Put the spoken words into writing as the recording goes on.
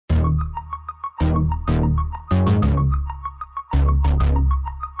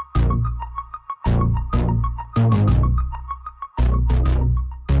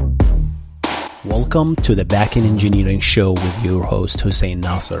Welcome to the Backend Engineering Show with your host Hussein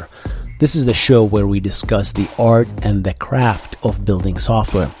Nasser. This is the show where we discuss the art and the craft of building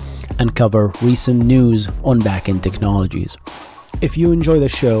software and cover recent news on backend technologies. If you enjoy the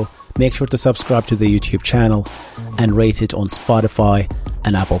show, make sure to subscribe to the YouTube channel and rate it on Spotify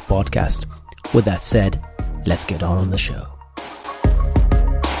and Apple Podcast. With that said, let's get on the show.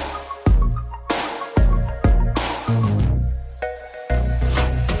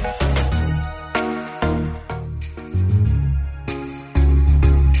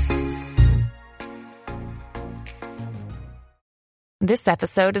 This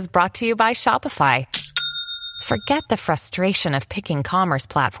episode is brought to you by Shopify. Forget the frustration of picking commerce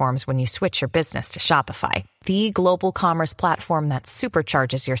platforms when you switch your business to Shopify, the global commerce platform that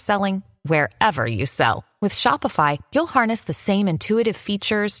supercharges your selling wherever you sell. With Shopify, you'll harness the same intuitive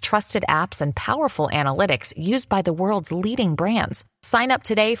features, trusted apps, and powerful analytics used by the world's leading brands. Sign up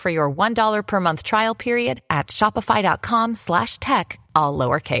today for your $1 per month trial period at shopify.com/tech, all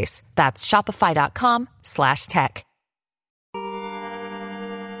lowercase. That's shopify.com/tech.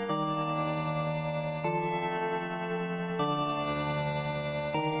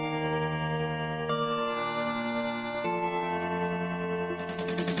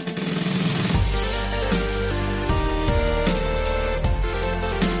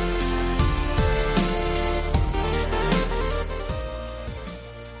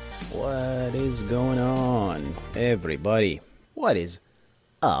 Going on, everybody? What is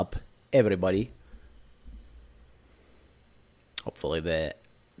up, everybody? Hopefully the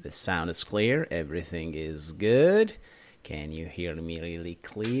sound is clear. Everything is good. Can you hear me really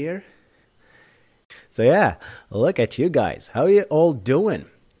clear? So yeah, look at you guys. How are you all doing?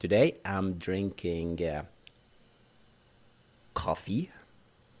 Today I'm drinking coffee,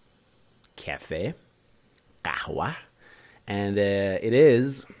 cafe, qahwa, and it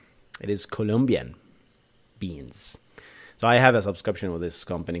is Colombian beans. So I have a subscription with this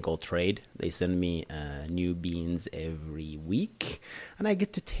company called Trade. They send me new beans every week, and I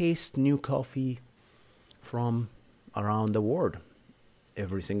get to taste new coffee from around the world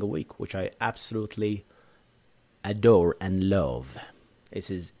every single week, which I absolutely adore and love. This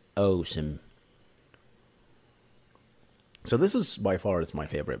is awesome. So this is by far my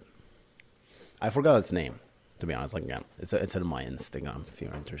favorite. I forgot its name, to be honest. Like, yeah, it's on my Instagram if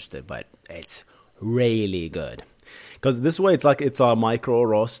you're interested, but it's really good. Because this way, it's a micro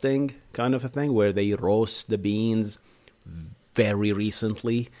roasting kind of a thing where they roast the beans very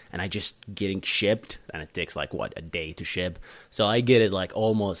recently, and I just getting shipped, and it takes like a day to ship. So I get it like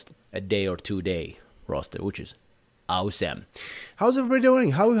almost a day or 2 day roasted, which is awesome. How's everybody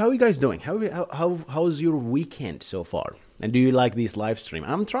doing? How are you guys doing? How's your weekend so far? And do you like these live stream?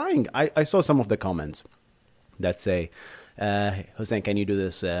 I'm trying. I saw some of the comments that say, Hussein, can you do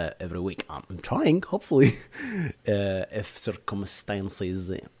this every week? I'm trying, hopefully. If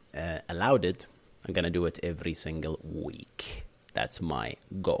circumstances allowed it, I'm going to do it every single week. That's my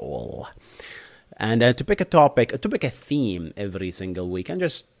goal. And to pick a theme every single week and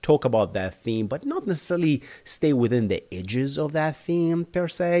just talk about that theme, but not necessarily stay within the edges of that theme per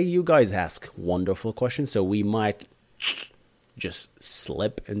se. You guys ask wonderful questions, so we might just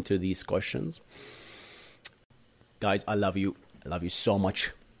slip into these questions. Guys, I love you. I love you so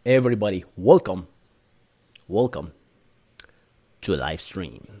much. Everybody, welcome to a live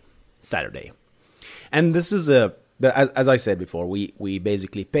stream Saturday. And this is as I said before, we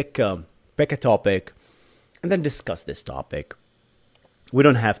basically pick a topic and then discuss this topic. We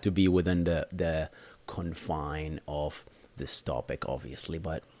don't have to be within the confine of this topic, obviously,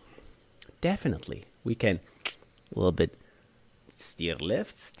 but definitely we can a little bit steer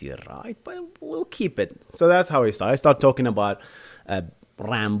left, steer right, but we'll keep it. So that's how I start. I start talking about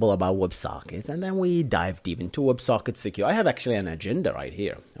ramble about WebSockets, and then we dive deep into WebSockets Secure. I have actually an agenda right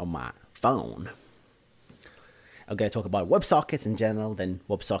here on my phone. I'm going to talk about WebSockets in general, then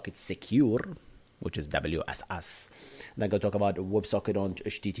WebSockets Secure, which is WSS. Then I'm going to talk about WebSocket on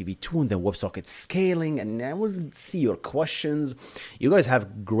HTTP2, and then WebSocket scaling, and then we'll see your questions. You guys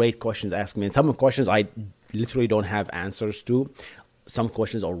have great questions asked me, and some of the questions I literally don't have answers to. Some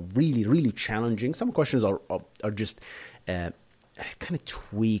questions are really, really challenging. Some questions are just kind of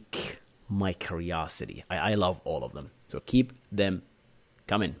tweak my curiosity. I love all of them. So keep them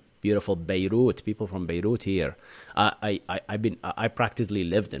coming. Beautiful Beirut, people from Beirut here. I practically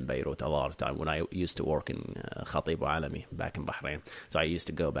lived in Beirut a lot of time when I used to work in Khatib Alami back in Bahrain. So I used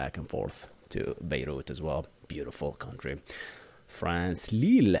to go back and forth to Beirut as well. Beautiful country. France,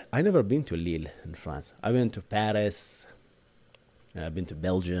 Lille. I never been to Lille in France. I've been to Paris. I've been to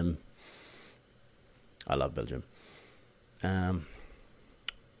Belgium. I love Belgium.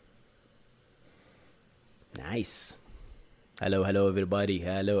 Nice. Hello, everybody.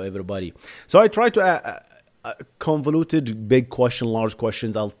 Hello, everybody. So I try to convoluted, big question, large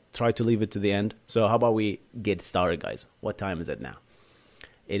questions. I'll try to leave it to the end. So how about we get started, guys? What time is it now?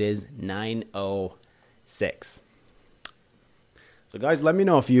 It is 9:06. So, guys, let me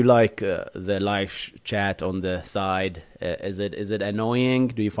know if you like the live chat on the side. Is it annoying?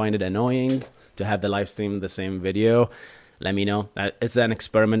 Do you find it annoying to have the live stream the same video? Let me know. It's an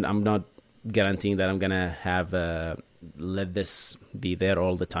experiment. I'm not guaranteeing that I'm gonna have let this be there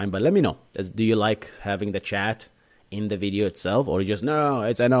all the time, but let me know. Do you like having the chat in the video itself, or you just no,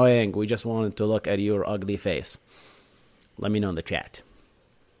 it's annoying, we just wanted to look at your ugly face? Let me know in the chat.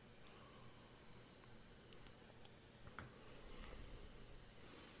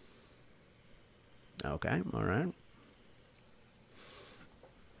 Okay, all right.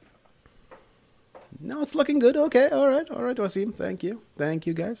 No, it's looking good. Okay, all right, Wasim. Thank you,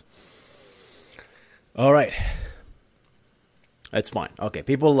 guys. All right. It's fine. Okay,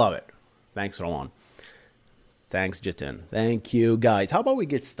 people love it. Thanks, Rowan. Thanks, Jitin. Thank you, guys. How about we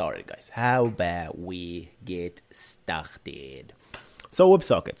get started, guys? How about we get started? So,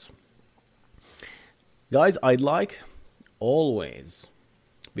 WebSockets. Guys, I'd like always,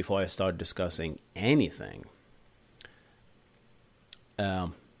 before I start discussing anything,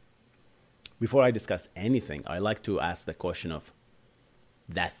 before I discuss anything, I like to ask the question of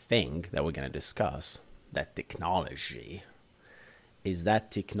that thing that we're going to discuss, that technology. Is that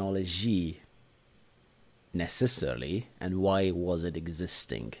technology necessarily, and why was it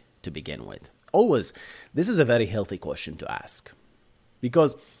existing to begin with? Always, this is a very healthy question to ask.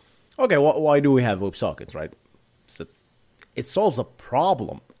 Because, okay, why do we have WebSockets, right? So it solves a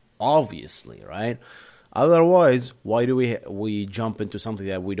problem, obviously, right? Otherwise, why do we jump into something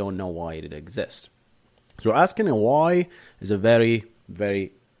that we don't know why it exists? So asking a why is a very,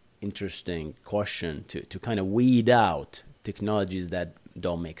 very interesting question to kind of weed out technologies that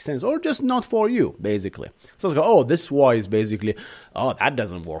don't make sense or just not for you, basically. So it's like, oh, this why is basically, oh, that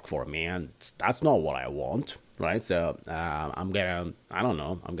doesn't work for me, and that's not what I want, right? So I'm gonna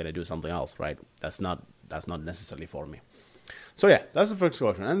do something else, right? That's not necessarily for me. So yeah, that's the first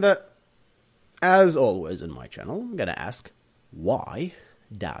question. And as always in my channel, I'm gonna ask, why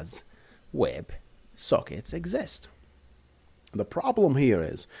does WebSockets exist? The problem here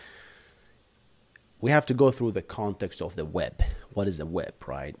is we have to go through the context of the web. What is the web,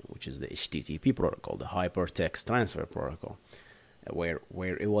 right? Which is the HTTP protocol, the Hypertext Transfer Protocol,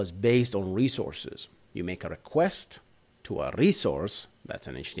 where it was based on resources. You make a request to a resource, that's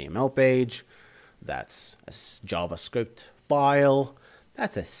an HTML page, that's a JavaScript file,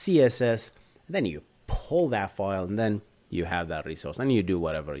 that's a CSS, and then you pull that file, and then you have that resource, and you do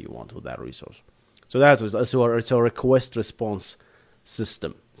whatever you want with that resource. So it's a request response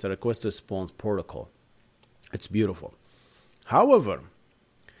system. It's a request response protocol. It's beautiful. However,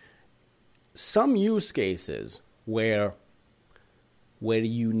 some use cases where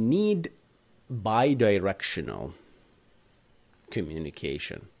you need bidirectional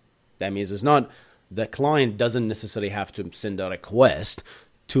communication. That means it's not, the client doesn't necessarily have to send a request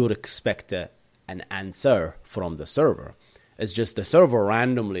to expect an answer from the server. It's just the server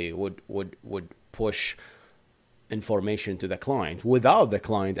randomly would push information to the client without the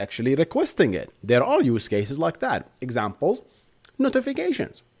client actually requesting it. There are use cases like that. Examples,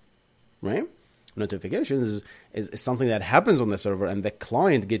 notifications, right? Notifications is something that happens on the server and the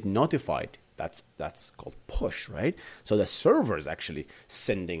client get notified. That's called push, right? So the server is actually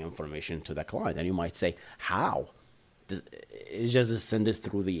sending information to the client. And you might say, how? It's just send it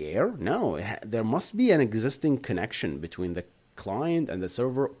through the air? No, there must be an existing connection between the client and the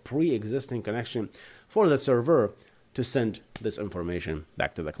server, pre-existing connection for the server to send this information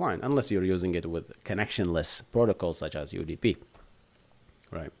back to the client, unless you're using it with connectionless protocols such as UDP,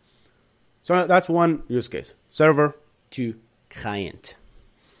 right? So that's one use case, server to client.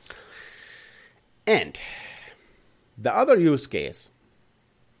 And the other use case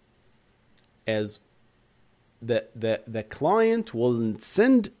is the client will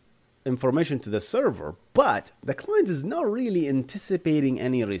send information to the server, but the client is not really anticipating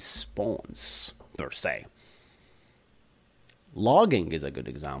any response per se. Logging is a good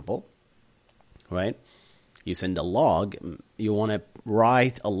example, right? You send a log, you want to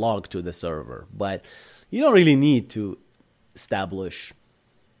write a log to the server, but you don't really need to establish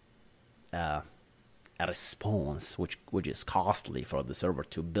a response, which is costly for the server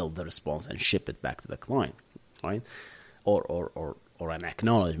to build the response and ship it back to the client, right? Or an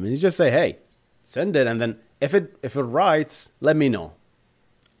acknowledgement. You just say, hey, send it, and then if it writes, let me know.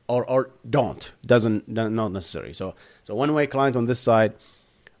 Or don't. Not necessary. So one-way client on this side,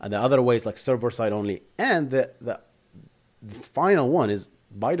 And the other way is like server side only. And the final one is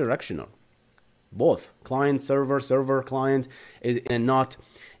bidirectional. Both client server, server client, and not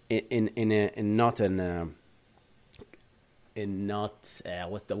what's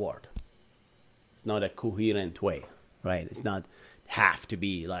the word? It's not a coherent way, right? It's not have to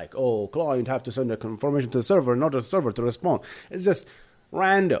be like, oh, client have to send a confirmation to the server, not the server to respond. It's just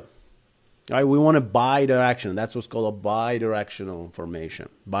random. Right? We want a bidirectional. That's what's called a bidirectional information.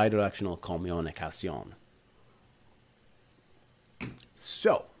 Bidirectional communication.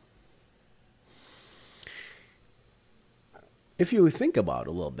 So, if you think about it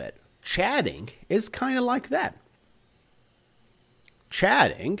a little bit, chatting is kind of like that.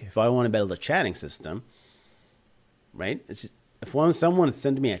 Chatting, if I want to build a chatting system, right? It's just, if someone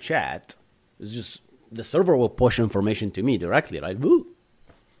sends me a chat, it's just the server will push information to me directly, right? Woo!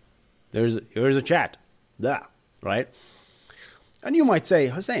 Here's a chat. There, right? And you might say,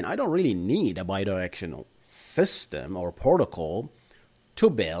 Hussein, I don't really need a bidirectional system or protocol to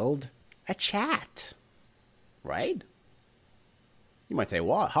build a chat, right? You might say,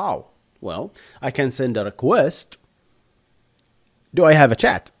 what? How? Well, I can send a request. Do I have a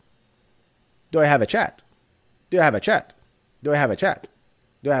chat? Do I have a chat? Do I have a chat? Do I have a chat?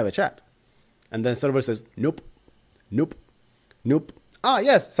 Do I have a chat? And then server says, nope, nope, nope. Ah,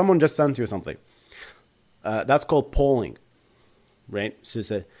 yes, someone just sent you something. That's called polling, right? So you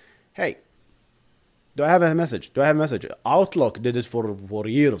say, hey, do I have a message? Do I have a message? Outlook did it for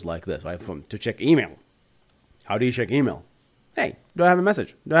years like this, right? To check email. How do you check email? Hey, do I have a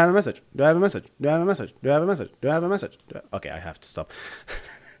message? Do I have a message? Do I have a message? Do I have a message? Do I have a message? Do I have a message? Okay, I have to stop.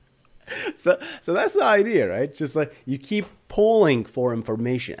 So that's the idea, right? Just like you keep polling for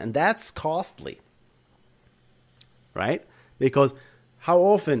information, and that's costly, right? Because how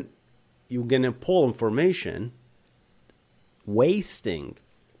often you're going to pull information, wasting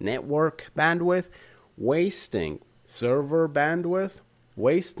network bandwidth, wasting server bandwidth,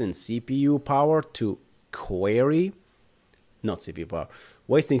 wasting CPU power to query, not CPU power,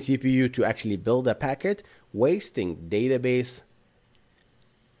 wasting CPU to actually build a packet, wasting database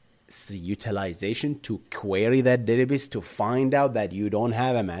utilization to query that database to find out that you don't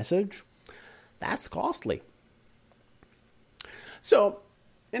have a message. That's costly. So,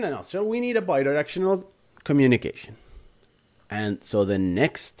 in a nutshell, we need a bidirectional communication. And so the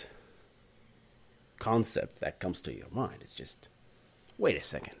next concept that comes to your mind is just, wait a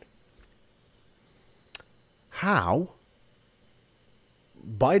second. How?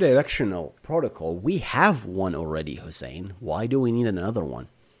 Bidirectional protocol, we have one already, Hussein. Why do we need another one?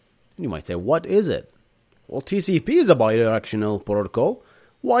 You might say, what is it? Well, TCP is a bidirectional protocol.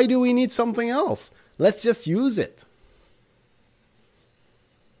 Why do we need something else? Let's just use it.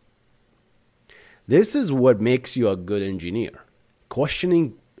 This is what makes you a good engineer.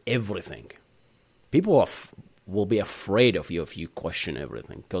 Questioning everything. People will be afraid of you if you question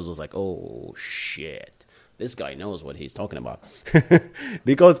everything. Because it's like, oh, shit. This guy knows what he's talking about.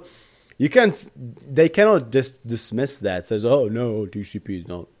 Because they cannot just dismiss that. Says, oh, no,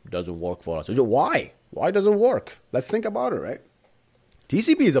 TCP doesn't work for us. Why? Why doesn't it work? Let's think about it, right?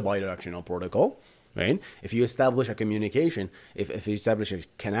 TCP is a bidirectional protocol. Right? If you establish a communication, if you establish a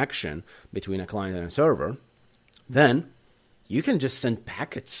connection between a client and a server, then you can just send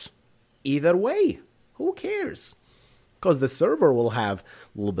packets either way. Who cares? Because the server will have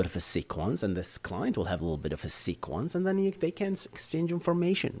a little bit of a sequence, and this client will have a little bit of a sequence, and then they can exchange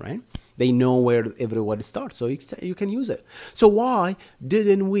information, right? They know where everybody starts, so you can use it. So why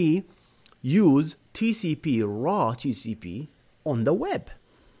didn't we use TCP, raw TCP, on the web?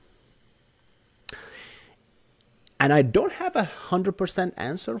 And I don't have 100%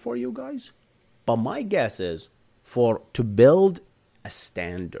 answer for you guys, but my guess is to build a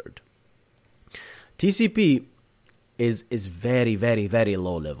standard. TCP is very, very, very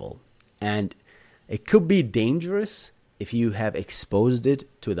low level, and it could be dangerous if you have exposed it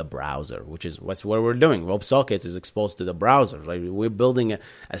to the browser, which is what we're doing. WebSockets is exposed to the browser, right? We're building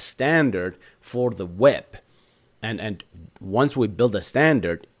a standard for the web. And once we build a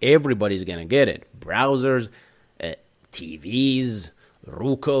standard, everybody's going to get it. Browsers, TVs,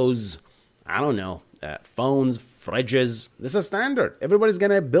 Rucos, I don't know, phones, fridges. This is a standard. Everybody's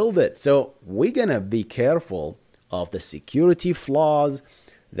going to build it. So we're going to be careful of the security flaws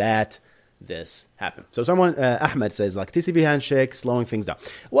that this happen. So someone, Ahmed says, like TCP handshake, slowing things down.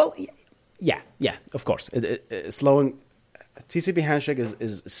 Well, yeah, of course. Slowing TCP handshake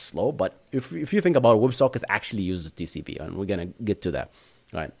is slow, but if you think about it, WebSockets actually uses TCP, and we're going to get to that,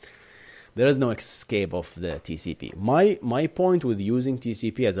 right? There is no escape of the TCP. My point with using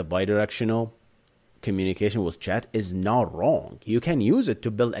TCP as a bidirectional communication with chat is not wrong. You can use it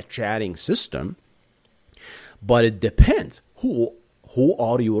to build a chatting system, but it depends who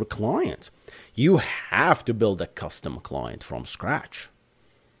are your clients. You have to build a custom client from scratch,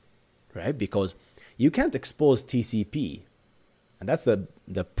 right? Because you can't expose TCP. And that's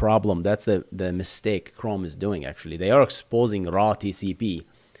the problem. That's the mistake Chrome is doing, actually. They are exposing raw TCP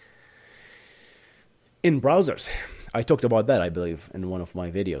in browsers. I talked about that, I believe, in one of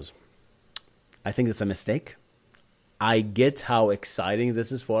my videos. I think it's a mistake. I get how exciting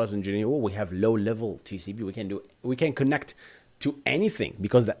this is for us engineers. Oh, we have low-level TCP. We can connect to anything,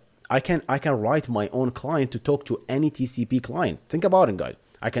 because I can write my own client to talk to any TCP client. Think about it, guys.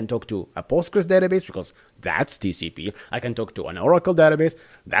 I can talk to a Postgres database because that's TCP. I can talk to an Oracle database.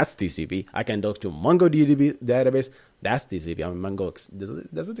 That's TCP. I can talk to MongoDB database. That's TCP. I mean, Mongo,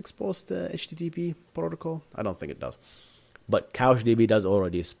 does it expose the HTTP protocol? I don't think it does. But CouchDB does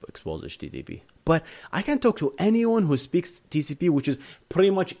already expose HTTP. But I can talk to anyone who speaks TCP, which is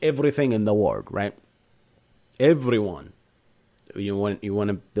pretty much everything in the world, right? Everyone. You want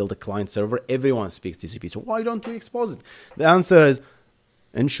to build a client server, everyone speaks TCP. So why don't we expose it? The answer is,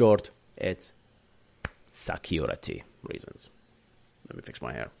 in short, it's security reasons. Let me fix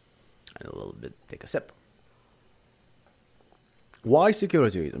my hair and a little bit take a sip. Why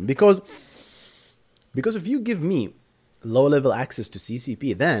security reason? Because if you give me low-level access to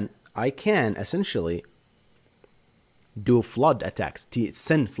TCP, then I can essentially do flood attacks,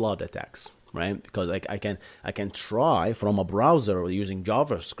 SYN flood attacks, right? Because I can try from a browser using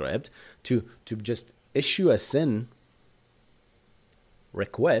JavaScript to just issue a SYN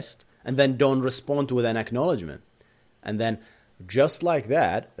request and then don't respond with an acknowledgement. And then just like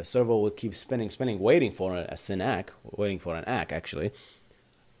that, the server will keep spinning, waiting for a SYN ACK, actually,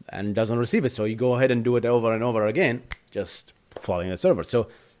 and doesn't receive it. So you go ahead and do it over and over again, just flooding the server. So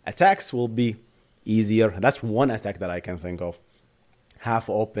attacks will be easier. That's one attack that I can think of. Half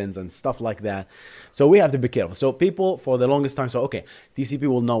opens and stuff like that. So we have to be careful. So people for the longest time said, okay, TCP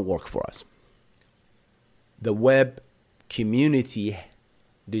will not work for us. The web community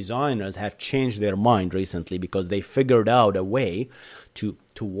designers have changed their mind recently because they figured out a way to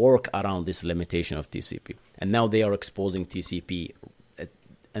work around this limitation of TCP. And now they are exposing TCP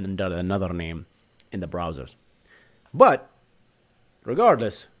under another name in the browsers. But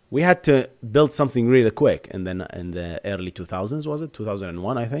regardless, we had to build something really quick. And then in the early 2000s, was it?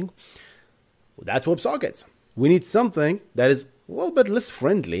 2001, I think. That's WebSockets. We need something that is a little bit less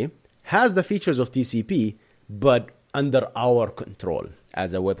friendly, has the features of TCP, but under our control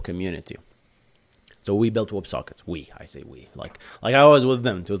as a web community. So we built WebSockets. I say we. Like I was with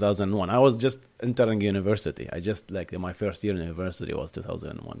them in 2001. I was just entering university. My first year in university was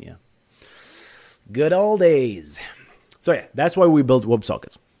 2001, yeah. Good old days. So yeah, that's why we built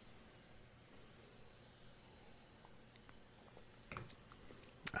WebSockets.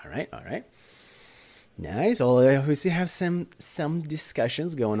 All right. Nice. We still have some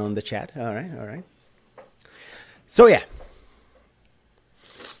discussions going on in the chat. All right. So yeah.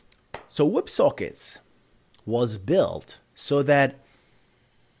 So WebSockets was built so that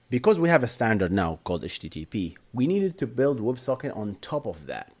because we have a standard now called HTTP, we needed to build WebSocket on top of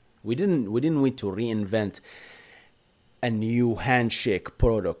that. We didn't need to reinvent a new handshake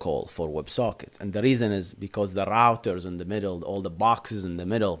protocol for WebSockets. And the reason is because the routers in the middle, all the boxes in the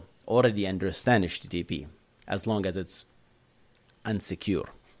middle already understand HTTP as long as it's unsecure,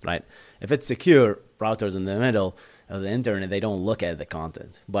 right? If it's secure, routers in the middle of the internet, they don't look at the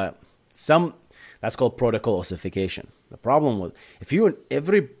content. But that's called protocol ossification. The problem with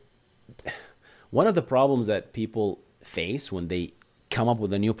one of the problems that people face when they come up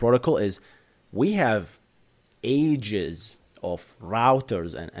with a new protocol is we have ages of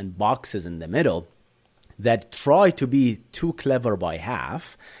routers and boxes in the middle that try to be too clever by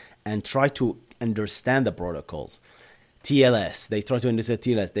half and try to understand the protocols. TLS, they try to understand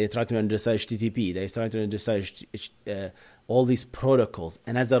TLS, they try to understand HTTP, they try to understand all these protocols,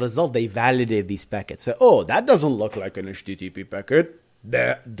 and as a result, they validate these packets. So, that doesn't look like an HTTP packet.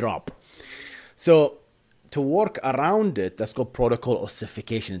 Drop. So, to work around it, that's called protocol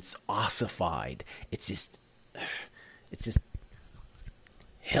ossification. It's ossified. It's just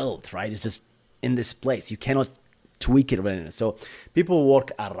held, right? It's just in this place. You cannot tweak it right. So people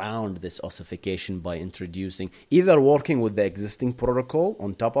work around this ossification by either working with the existing protocol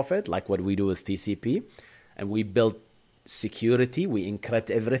on top of it, like what we do with TCP, and we build security, we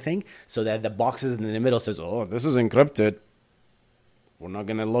encrypt everything so that the boxes in the middle says, oh, this is encrypted. We're not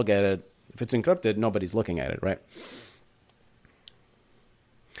going to look at it. If it's encrypted, nobody's looking at it, right?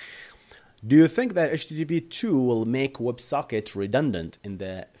 Do you think that HTTP 2 will make WebSocket redundant in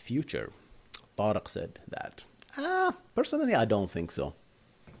the future? Tariq said that. Personally, I don't think so.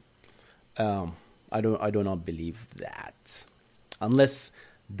 I do not believe that. Unless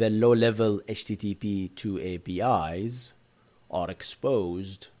the low-level HTTP 2 APIs are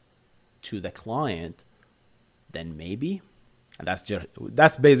exposed to the client, then maybe. And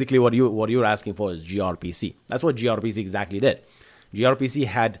that's basically what you're asking for is gRPC. That's what gRPC exactly did. gRPC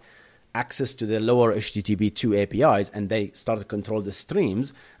had access to the lower HTTP 2 APIs, and they started to control the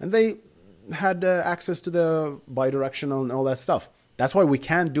streams, and they had access to the bidirectional and all that stuff. That's why we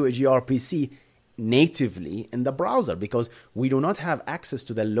can't do a gRPC natively in the browser, because we do not have access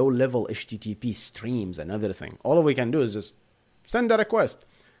to the low-level HTTP streams and everything. All we can do is just send a request,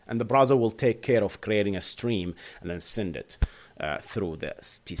 and the browser will take care of creating a stream and then send it through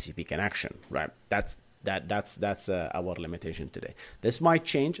this TCP connection, right? That's our limitation today. This might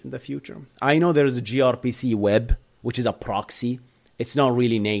change in the future. I know there is a gRPC web, which is a proxy. It's not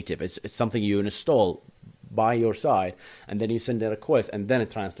really native. It's something you install by your side, and then you send a request, and then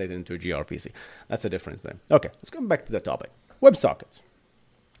it translates into gRPC. That's the difference there. Okay, let's come back to the topic. WebSockets.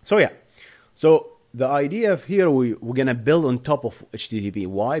 So the idea of here, we're going to build on top of HTTP.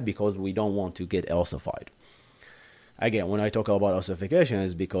 Why? Because we don't want to get ossified. Again, when I talk about ossification,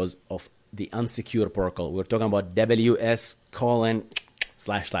 it's because of the unsecure protocol. We're talking about WS://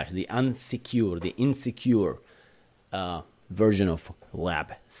 the unsecure, the insecure version of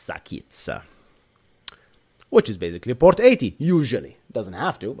WebSockets, which is basically port 80, usually. Doesn't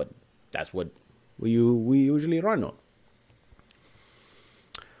have to, but that's what we usually run on.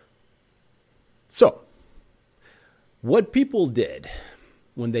 So, what people did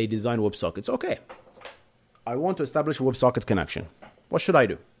when they designed WebSockets, okay, I want to establish a WebSocket connection. What should I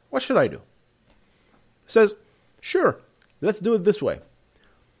do? It says, sure, let's do it this way.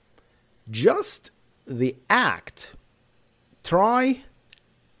 Just the act, try,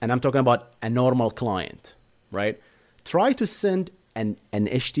 and I'm talking about a normal client, right? Try to send an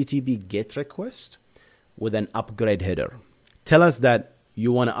HTTP GET request with an upgrade header. Tell us that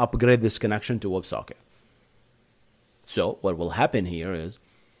you want to upgrade this connection to WebSocket. So what will happen here is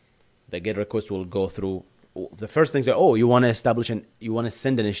the GET request will go through. The first thing is, you want to send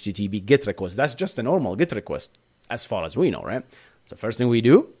an HTTP GET request. That's just a normal GET request, as far as we know, right? So first thing we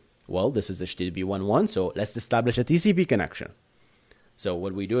do, this is HTTP 1.1, so let's establish a TCP connection. So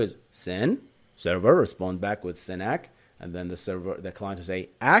what we do is send, server, respond back with send ACK, and then the client will say,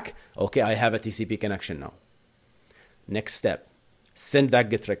 ACK, okay, I have a TCP connection now. Next step, send that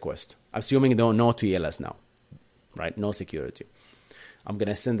GET request. Assuming no TLS now, right? No security. I'm going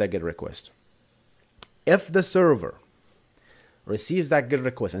to send that GET request. If the server receives that GET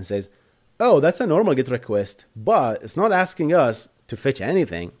request and says, that's a normal GET request, but it's not asking us to fetch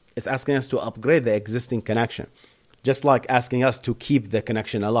anything, it's asking us to upgrade the existing connection. Just like asking us to keep the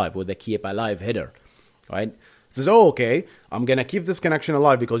connection alive with the keep alive header, right? It says, okay, I'm going to keep this connection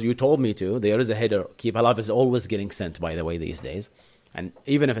alive because you told me to. There is a header. Keep alive is always getting sent, by the way, these days. And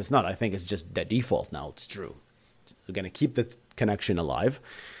even if it's not, I think it's just the default now. It's true. We're going to keep the connection alive.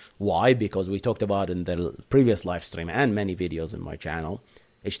 Why? Because we talked about in the previous live stream and many videos in my channel,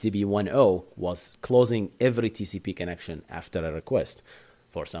 HTTP 1.0 was closing every TCP connection after a request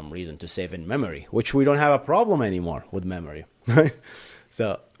for some reason to save in memory, which we don't have a problem anymore with memory.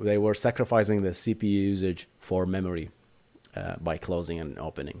 So they were sacrificing the CPU usage for memory by closing and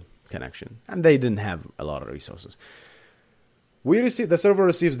opening connection. And they didn't have a lot of resources. The server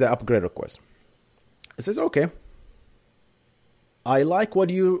receives the upgrade request. It says, okay, I like what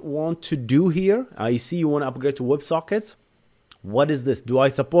you want to do here. I see you want to upgrade to WebSockets. What is this? Do I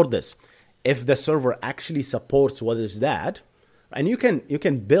support this? If the server actually supports what is that, and you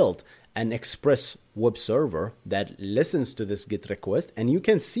can build an express web server that listens to this GET request, and you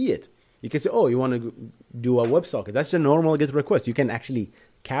can see it. You can say, you want to do a WebSocket. That's a normal GET request. You can actually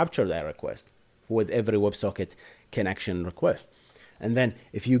capture that request with every WebSocket connection request. And then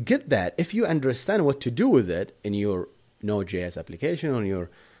if you get that, if you understand what to do with it in your Node.js application on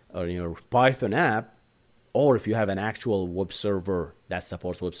your Python app, or if you have an actual web server that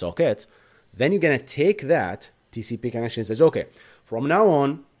supports WebSockets, then you're going to take that TCP connection and says, okay, from now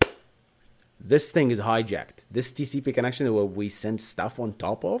on, this thing is hijacked. This TCP connection where we send stuff on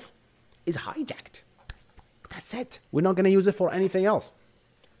top of is hijacked. That's it. We're not going to use it for anything else.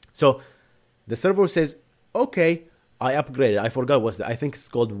 So the server says, okay, I upgraded. I forgot what's that. I think it's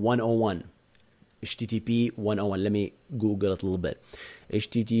called 101. HTTP 101. Let me Google it a little bit.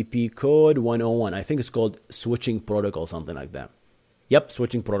 HTTP code 101. I think it's called switching protocol, something like that. Yep,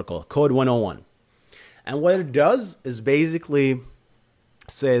 switching protocol. Code 101. And what it does is basically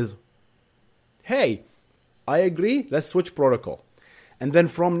says, hey, I agree. Let's switch protocol. And then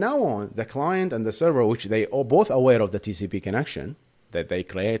from now on, the client and the server, which they are both aware of the TCP connection that they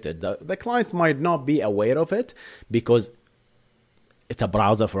created, the client might not be aware of it because it's a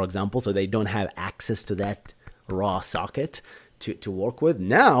browser, for example, so they don't have access to that raw socket to work with.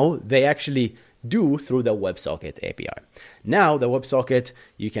 Now they actually do through the WebSocket API. Now the WebSocket,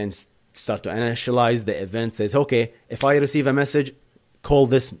 you can start to initialize the event, says, okay, if I receive a message, call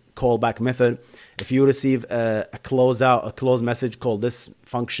this callback method. If you receive a close message, call this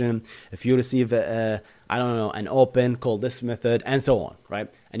function. If you receive an open, call this method, and so on,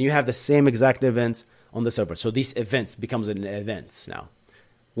 right? And you have the same exact event on the server. So these events becomes an events now.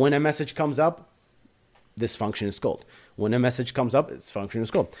 When a message comes up, this function is called. When a message comes up, this function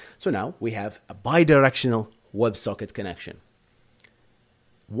is called. So now we have a bidirectional WebSocket connection.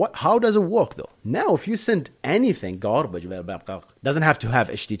 How does it work though? Now, if you send anything, garbage, doesn't have to have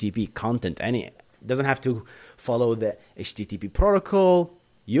HTTP content, doesn't have to follow the HTTP protocol.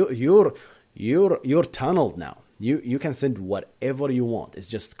 You're tunneled now. You can send whatever you want. It's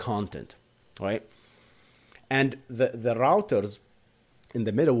just content, right? And the routers in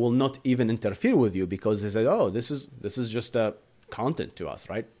the middle will not even interfere with you because they say, oh, this is just content to us,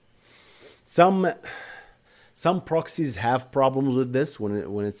 right? Some proxies have problems with this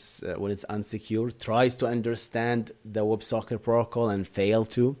when it's unsecure, tries to understand the WebSocket protocol and fail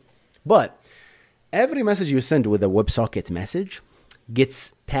to. But every message you send with a WebSocket message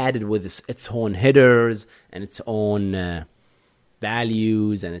gets padded with its own headers and its own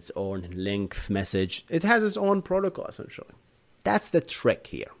values and its own length message. It has its own protocol, essentially. That's the trick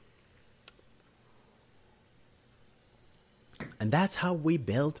here. And that's how we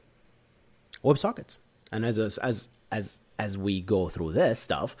build WebSockets. And as we go through this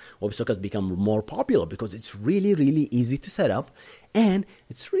stuff, WebSockets become more popular because it's really, really easy to set up and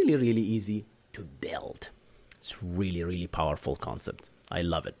it's really, really easy to build. It's really, really powerful concept. I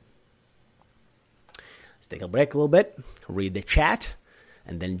love it. Let's take a break a little bit, read the chat,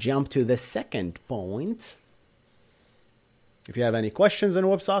 and then jump to the second point. If you have any questions on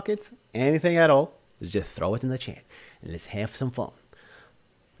WebSockets, anything at all, just throw it in the chat and let's have some fun.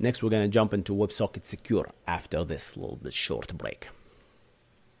 Next, we're going to jump into WebSocket Secure after this little bit short break.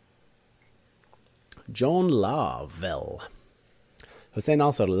 John Lavelle. Hussein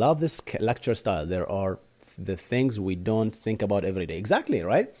Nasser, love this lecture style. There are the things we don't think about every day. Exactly,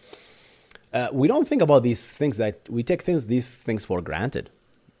 right? We don't think about these things we take these things for granted.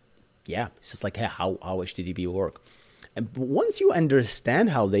 Yeah, it's just like how HTTP work. And once you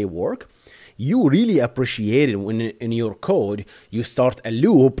understand how they work, you really appreciate it when in your code you start a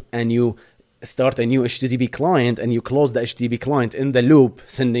loop and you start a new HTTP client and you close the HTTP client in the loop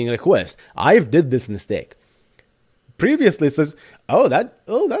sending request. I've did this mistake. Previously it says,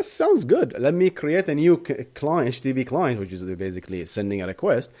 that sounds good. Let me create a new client, HTTP client, which is basically sending a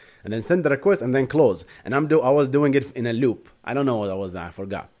request, and then send the request and then close. And I was doing it in a loop. I don't know what that was. I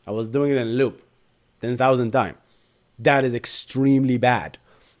forgot. I was doing it in a loop 10,000 times. That is extremely bad.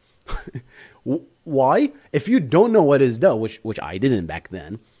 Why? If you don't know what is done, which I didn't back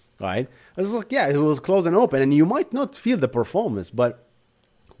then, right? I was like, yeah, it was close and open, and you might not feel the performance, but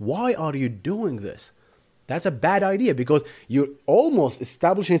why are you doing this? That's a bad idea because you're almost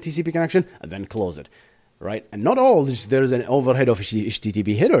establishing a TCP connection and then close it, right? And not all, there's an overhead of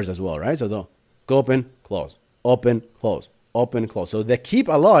HTTP headers as well, right? So go open, close, open, close, open, close. So the keep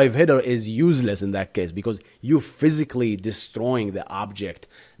alive header is useless in that case because you're physically destroying the object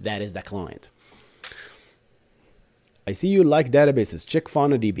that is the client. I see you like databases. Check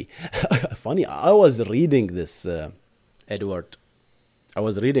FaunaDB. Funny, I was reading this, Edward. I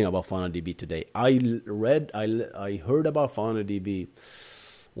was reading about FaunaDB today. I heard about FaunaDB,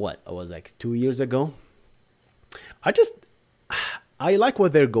 I was like 2 years ago. I like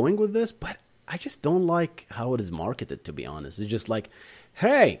what they're going with this, but I just don't like how it is marketed, to be honest. It's just like,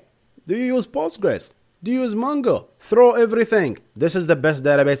 hey, do you use Postgres? Do you use Mongo? Throw everything. This is the best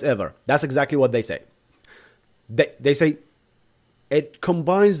database ever. That's exactly what they say. They say it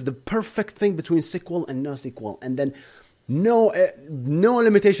combines the perfect thing between SQL and NoSQL, and then no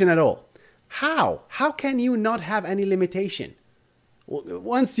limitation at all. How can you not have any limitation?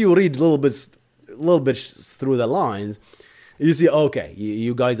 Once you read a little bit through the lines, you see, okay,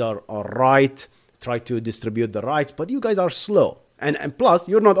 you guys are right, try to distribute the rights, but you guys are slow. And plus,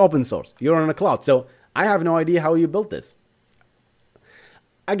 you're not open source. You're on a cloud. So I have no idea how you built this.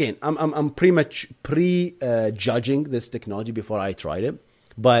 Again, I'm pretty much judging this technology before I tried it.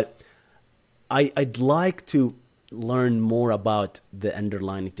 But I'd like to learn more about the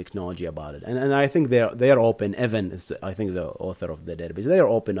underlying technology about it. And I think they are open. Evan is, I think, the author of the database. They are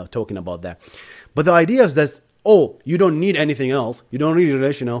open of talking about that. But the idea is that oh, you don't need anything else. You don't need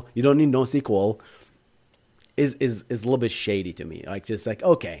relational. You don't need NoSQL. Is a little bit shady to me. Like, just like,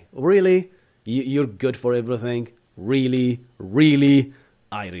 okay, really? You're good for everything? Really?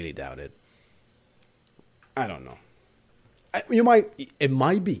 I really doubt it. I don't know. It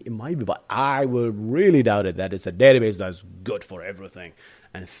might be, but I would really doubt it that it's a database that's good for everything.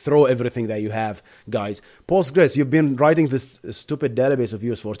 And throw everything that you have. Guys, Postgres, you've been writing this stupid database of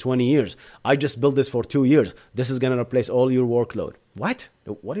yours for 20 years. I just built this for 2 years. This is going to replace all your workload. What?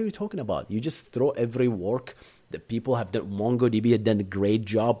 What are you talking about? You just throw every work that people have done. MongoDB had done a great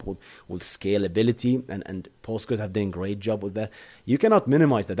job with scalability, and Postgres have done a great job with that. You cannot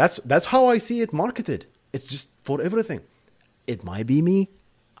minimize that. That's how I see it marketed. It's just for everything. It might be me.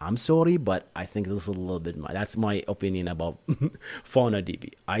 I'm sorry, but I think this is a little bit that's my opinion about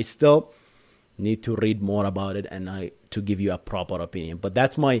FaunaDB. I still need to read more about it and to give you a proper opinion. But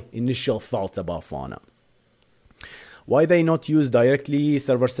that's my initial thoughts about Fauna. Why they not use directly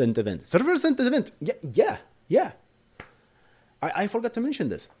server-sent event? Server-sent event, yeah. I forgot to mention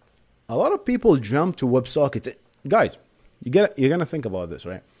this. A lot of people jump to WebSockets. Guys, you're gonna think about this,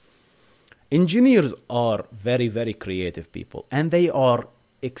 right? Engineers are very, very creative people, and they are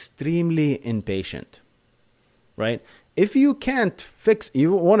extremely impatient, right? If you want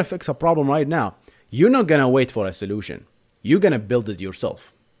to fix a problem right now, you're not going to wait for a solution. You're going to build it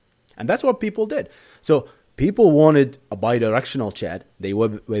yourself. And that's what people did. So people wanted a bidirectional chat. They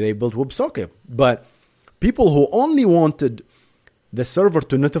built WebSocket. But people who only wanted the server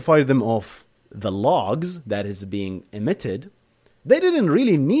to notify them of the logs that is being emitted, they didn't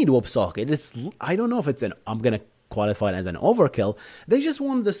really need WebSocket. I don't know if I'm going to qualified as an overkill. They just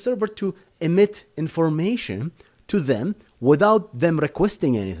want the server to emit information to them without them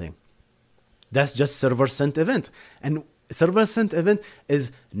requesting anything. That's just server-sent event. And server-sent event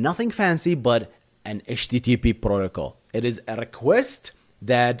is nothing fancy but an HTTP protocol. It is a request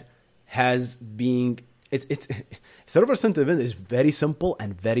that has been... It's server-sent event is very simple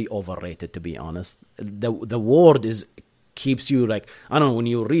and very overrated, to be honest. The word keeps you like, I don't know, when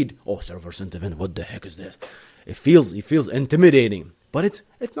you read, oh, server-sent event, what the heck is this? It feels intimidating, but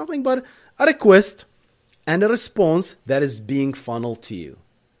it's nothing but a request and a response that is being funneled to you.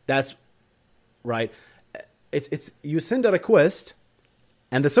 That's right. It's you send a request,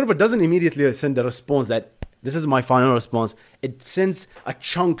 and the server doesn't immediately send a response that this is my final response. It sends a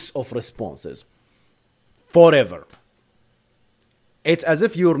chunks of responses forever. It's as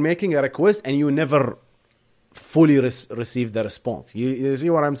if you're making a request and you never fully receive the response. You see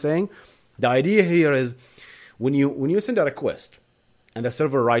what I'm saying? The idea here is, when you send a request and the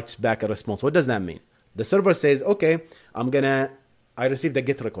server writes back a response, what does that mean? The server says, okay, I received a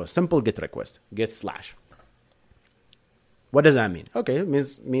GET request, simple GET request, GET /. What does that mean? Okay, it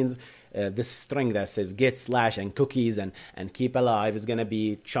means this string that says GET / and cookies and keep alive is going to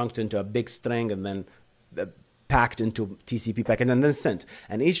be chunked into a big string and then packed into TCP packet and then sent.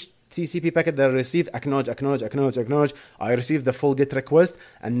 And each TCP packet that I received, acknowledge. I received the full GET request,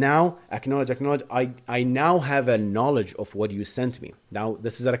 and now acknowledge. I now have a knowledge of what you sent me. Now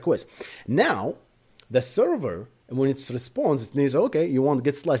this is a request. Now the server, when it responds, it needs, okay, you want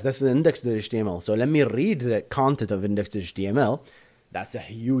GET /. That's an index.html. So let me read the content of index.html. That's a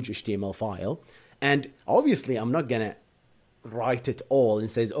huge HTML file, and obviously I'm not gonna write it all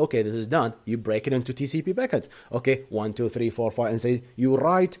and says, okay, this is done. You break it into TCP packets. Okay, 1, 2, 3, 4, 5, and say you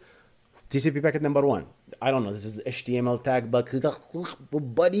write TCP packet number 1. I don't know. This is HTML tag, but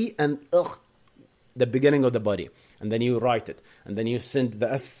body and the beginning of the body, and then you write it, and then you send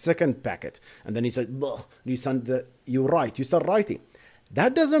the second packet, and then you say you start writing.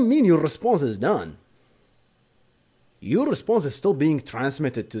 That doesn't mean your response is done. Your response is still being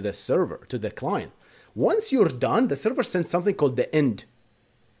transmitted to the server, to the client. Once you're done, the server sends something called the end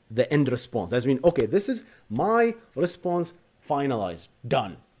response. That means, okay, this is my response finalized,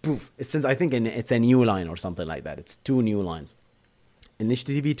 done. Poof. It sends, I think it's a new line or something like that. It's 2 new lines. In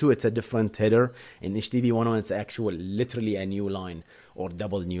HTTP 2, it's a different header. In HTTP 1, it's literally a new line or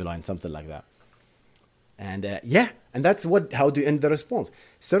double new line, something like that. And and that's how to end the response.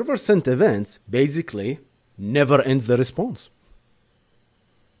 Server sent events basically never ends the response.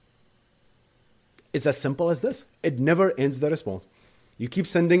 It's as simple as this. It never ends the response. You keep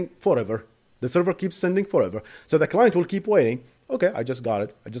sending forever. The server keeps sending forever. So the client will keep waiting. Okay, I just got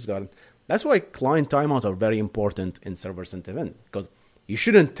it. That's why client timeouts are very important in server sent event, because you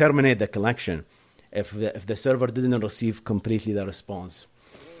shouldn't terminate the collection if the server didn't receive completely the response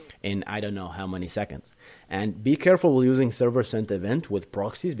in I don't know how many seconds. And be careful with using server sent event with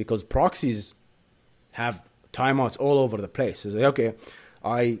proxies, because proxies have timeouts all over the place. So say, okay,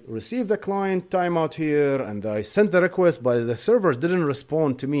 I received the client timeout here and I sent the request, but the server didn't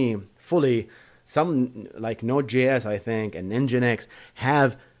respond to me fully. Some like Node.js, I think, and Nginx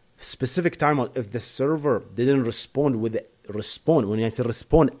have specific timeout. If the server didn't respond when I say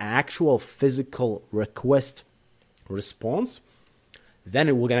respond, actual physical request response, then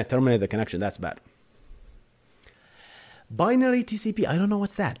we're going to terminate the connection. That's bad. Binary TCP. I don't know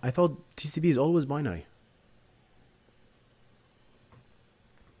what's that. I thought TCP is always binary.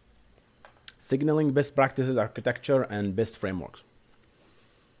 Signaling best practices, architecture, and best frameworks.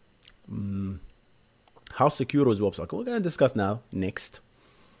 How secure is WebSocket? We're going to discuss now. Next.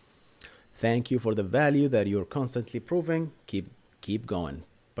 Thank you for the value that you're constantly proving. Keep going.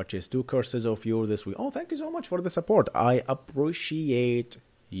 Purchase 2 courses of yours this week. Oh, thank you so much for the support. I appreciate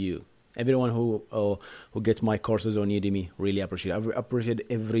you. Everyone who gets my courses on Udemy, really appreciate it. I appreciate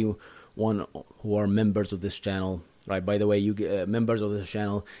everyone who are members of this channel. Right. By the way, you members of this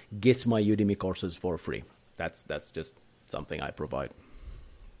channel gets my Udemy courses for free. That's just something I provide.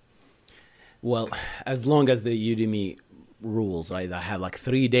 Well, as long as the Udemy rules, right? I have like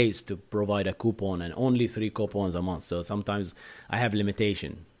 3 days to provide a coupon and only 3 coupons a month. So sometimes I have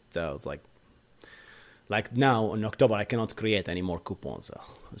limitation. So it's like now in October, I cannot create any more coupons.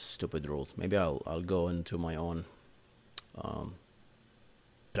 Stupid rules. Maybe I'll go into my own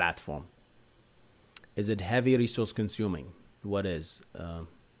platform. Is it heavy resource consuming? What is it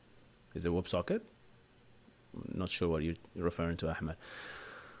WebSocket? I'm not sure what you're referring to, Ahmed.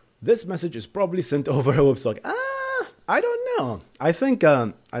 This message is probably sent over a WebSocket. I don't know. I think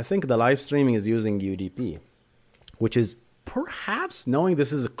the live streaming is using UDP, which is perhaps, knowing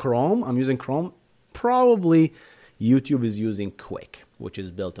this is Chrome, I'm using Chrome, probably YouTube is using Quick, which is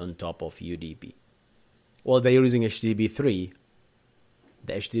built on top of UDP. Well, they're using HTTP3,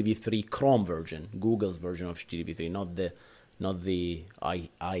 the HTTP3 Chrome version, Google's version of HTTP3, not the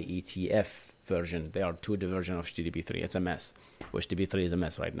IETF version. There are 2 versions of HTTP3. It's a mess. HTTP3 is a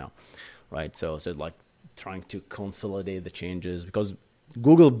mess right now, right? So like trying to consolidate the changes, because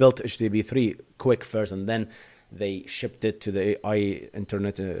Google built HTTP3 Quick first, and then they shipped it to the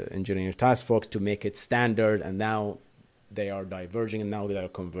Internet Engineering Task Force to make it standard, and now they are diverging, and now they are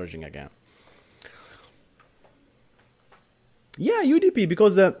converging again. Yeah, UDP,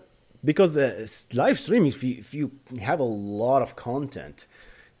 because live streaming, if you have a lot of content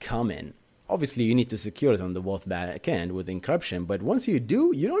come in, obviously you need to secure it on the both back end with encryption. But once you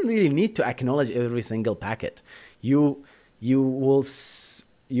do, you don't really need to acknowledge every single packet. You will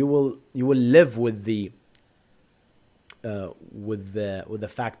live with the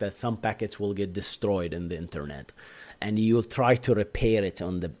fact that some packets will get destroyed in the internet, and you'll try to repair it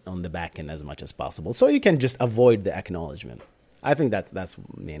on the back end as much as possible, so you can just avoid the acknowledgement. I think that's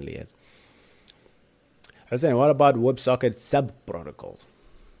mainly it. Hussein, what about WebSocket sub-protocols?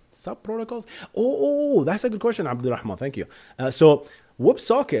 Sub-protocols? Oh, that's a good question, Abdurrahman. Thank you. So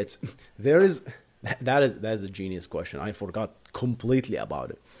WebSockets, that is a genius question. I forgot completely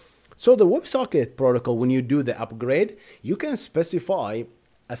about it. So the WebSocket protocol, when you do the upgrade, you can specify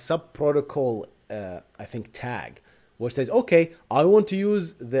a sub-protocol, I think, tag, which says, okay, I want to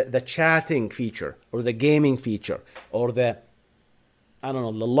use the chatting feature, or the gaming feature, or the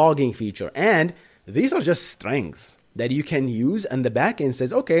logging feature. And these are just strings that you can use, and the backend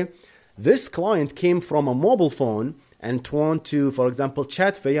says, okay, this client came from a mobile phone and want to, for example,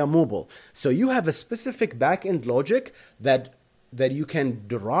 chat via mobile. So you have a specific backend logic that you can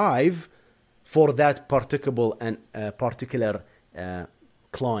derive for that particular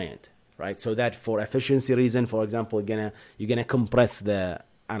client, right? So that for efficiency reason, for example, you're gonna compress the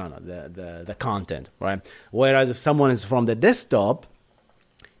content, right? Whereas if someone is from the desktop,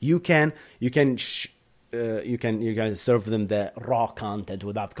 you can serve them the raw content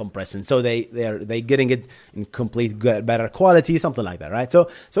without compressing, so they're getting it in complete better quality, something like that, right? So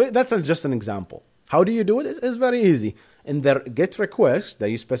that's just an example. How do you do it? It's very easy. In the GET request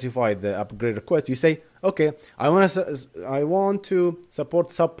that you specify the upgrade request, you say, okay, I want to support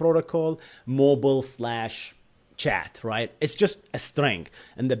sub-protocol mobile/chat, right? It's just a string.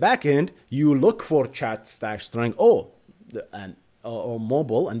 In the backend, you look for chat/string or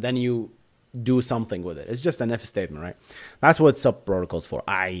mobile, and then you do something with it. It's just an if statement, right? That's what sub-protocols for,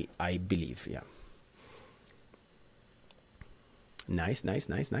 I believe, yeah. Nice.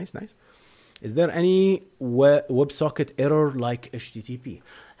 Is there any WebSocket error like HTTP?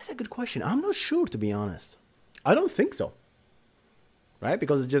 That's a good question. I'm not sure, to be honest. I don't think so, right?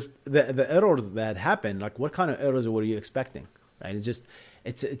 Because it's just the errors that happen. Like, what kind of errors were you expecting, right?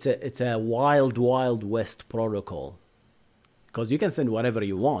 It's a wild west protocol, because you can send whatever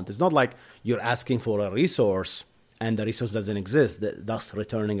you want. It's not like you're asking for a resource and the resource doesn't exist, thus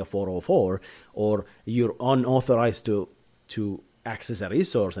returning a 404, or you're unauthorized to access a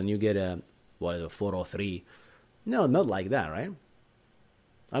resource and you get a 403. No, not like that, right?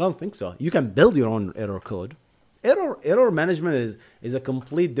 I don't think so. You can build your own error code. Error management is a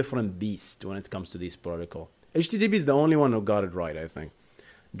complete different beast when it comes to this protocol. HTTP is the only one who got it right, I think.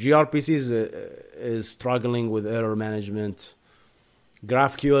 gRPC is struggling with error management.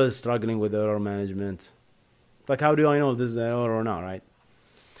 GraphQL is struggling with error management. Like, how do I know if this is an error or not, right?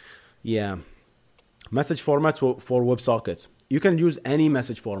 Yeah. Message formats for WebSockets. You can use any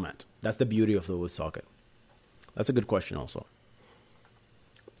message format. That's the beauty of the WebSocket. That's a good question also.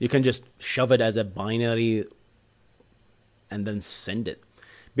 You can just shove it as a binary and then send it.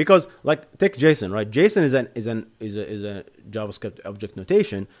 Because, like, take JSON, right? JSON is a JavaScript object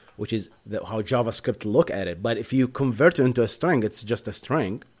notation, which is how JavaScript look at it. But if you convert it into a string, it's just a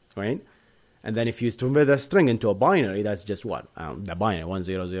string, right? And then if you convert a string into a binary, that's just what? The binary,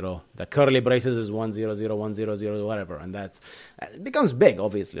 100. The curly braces is 100, 100, whatever. And it becomes big,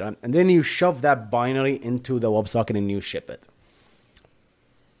 obviously, right? And then you shove that binary into the WebSocket and you ship it.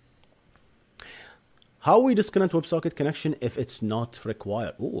 How we disconnect WebSocket connection if it's not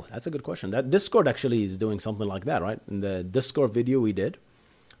required? Oh, that's a good question. That Discord actually is doing something like that, right? In the Discord video we did,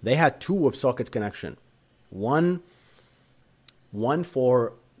 they had 2 WebSocket connection. One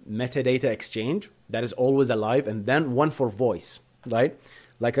for metadata exchange that is always alive, and then one for voice, right?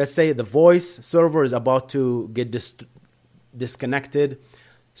 Like I say, the voice server is about to get disconnected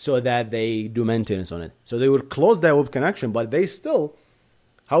so that they do maintenance on it. So they will close their web connection, but they still,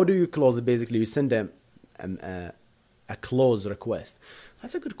 how do you close it? Basically, you send them a close request.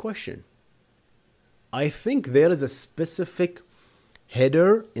 That's a good question. I think there is a specific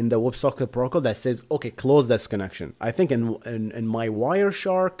header in the WebSocket protocol that says, okay, close this connection. I think in my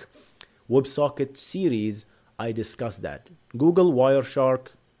Wireshark WebSocket series, I discussed that. Google Wireshark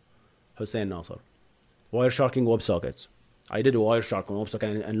Hussein Nasser. Wiresharking WebSockets. I did a Wireshark on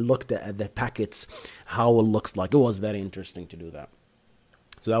WebSocket and looked at the packets, how it looks like. It was very interesting to do that.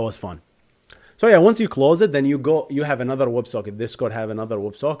 So that was fun. So yeah, once you close it, then you have another WebSocket. Discord have another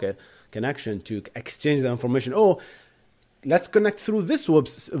WebSocket connection to exchange the information. Oh, let's connect through this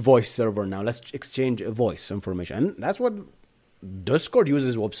voice server now. Let's exchange voice information. And that's what Discord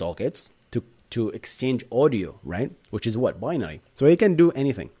uses WebSockets to exchange audio, right? Which is what? Binary. So you can do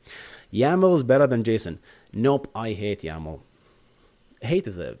anything. YAML is better than JSON. Nope, I hate YAML. Hate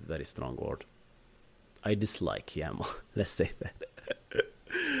is a very strong word. I dislike YAML. Let's say that.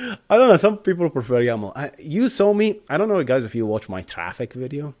 I don't know. Some people prefer YAML. You saw me. I don't know, guys, if you watch my traffic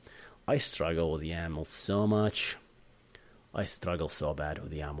video. I struggle with YAML so much. I struggle so bad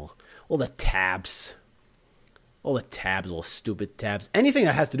with YAML. All the tabs, all stupid tabs. Anything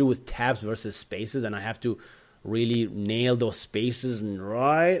that has to do with tabs versus spaces, and I have to really nail those spaces and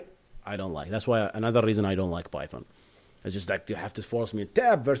right. I don't like. That's why another reason I don't like Python. It's just like you have to force me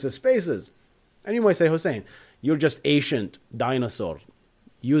tab versus spaces. And you might say, Hussein, you're just ancient dinosaur.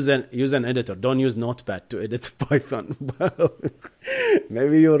 Use an editor. Don't use Notepad to edit Python. Well,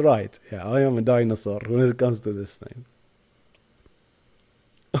 maybe you're right. Yeah, I am a dinosaur when it comes to this thing.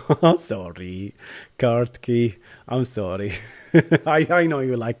 Sorry, cart key. I'm sorry. I know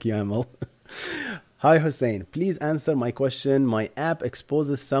you like YAML. Hi, Hussein. Please answer my question. My app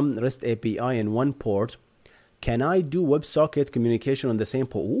exposes some REST API in one port. Can I do WebSocket communication on the same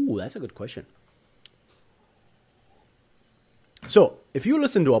port? Ooh, that's a good question. So, if you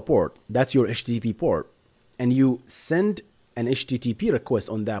listen to a port, that's your HTTP port, and you send an HTTP request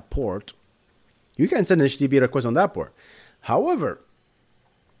on that port, you can send an HTTP request on that port. However,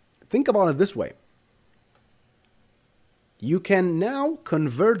 think about it this way. You can now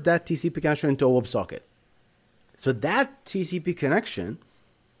convert that TCP connection into a WebSocket. So that TCP connection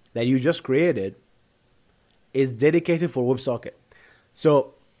that you just created is dedicated for WebSocket.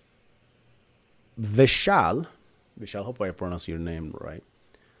 So Vishal, hope I pronounce your name right,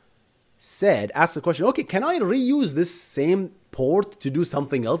 asked the question, okay, can I reuse this same port to do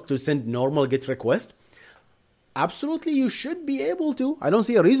something else, to send normal GET request? Absolutely, you should be able to. I don't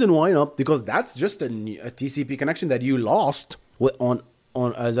see a reason why not, because that's just a TCP connection that you lost on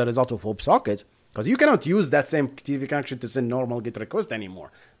as a result of WebSocket, because you cannot use that same TCP connection to send normal GET request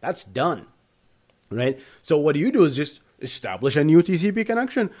anymore. That's done, right? So what you do is just establish a new TCP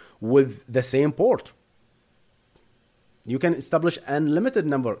connection with the same port. You can establish unlimited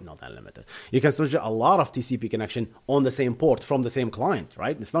number, not unlimited. You can establish a lot of TCP connection on the same port from the same client,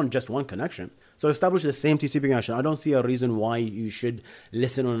 right? It's not just one connection. So establish the same TCP connection. I don't see a reason why you should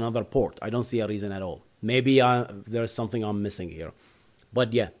listen on another port. I don't see a reason at all. Maybe there's something I'm missing here.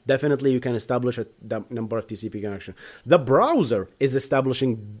 But yeah, definitely you can establish a number of TCP connection. The browser is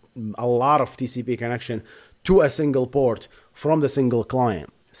establishing a lot of TCP connection to a single port from the single client,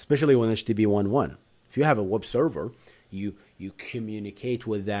 especially when HTTP 1.1. If you have a web server, you communicate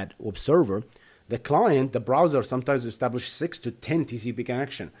with that web server. The client, the browser, sometimes establish 6 to 10 TCP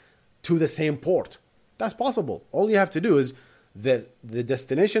connection to the same port. That's possible. All you have to do is the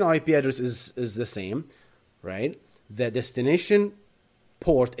destination IP address is the same, right? The destination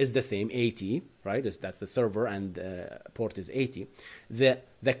port is the same, 80, right? That's the server, and port is 80.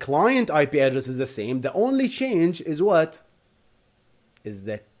 The client IP address is the same. The only change is what? Is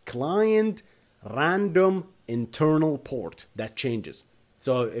the client random internal port that changes.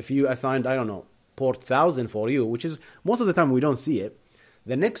 So if you assigned, I don't know, port 1000 for you, which is most of the time we don't see it,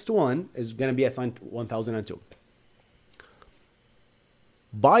 the next one is going to be assigned 1002.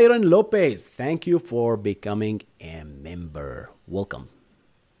 Byron Lopez, thank you for becoming a member. Welcome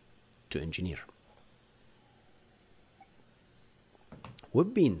to Engineer.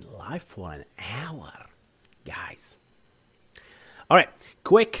 We've been live for an hour, guys. All right,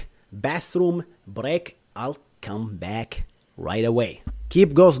 quick bathroom break. I'll come back right away.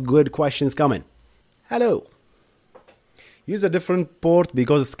 Keep those good questions coming. Hello. Use a different port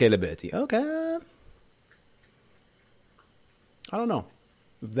because of scalability. Okay. I don't know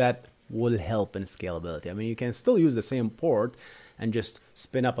if that will help in scalability. I mean, you can still use the same port and just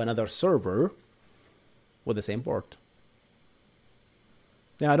spin up another server with the same port.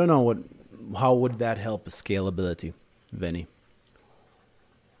 Yeah, I don't know how would that help scalability, Vinny.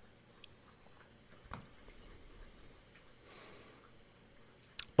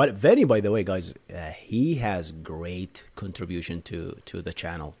 But Vinny, by the way, guys, he has great contribution to the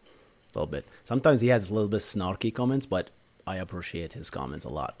channel a little bit. Sometimes he has a little bit snarky comments, but I appreciate his comments a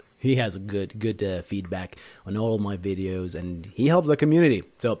lot. He has good feedback on all of my videos, and he helps the community.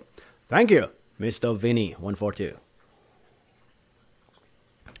 So thank you, Mr. Vinny142.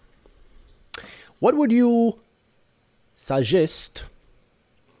 What would you suggest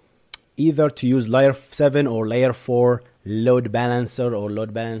either to use layer 7 or layer 4 load balancer or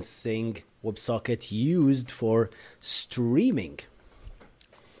load balancing WebSocket used for streaming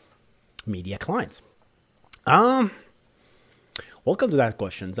media clients? Welcome to that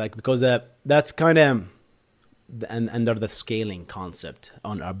question. It's like, because that's kind of under the scaling concept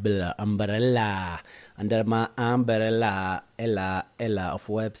on umbrella under my umbrella ella of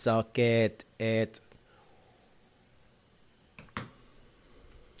WebSocket.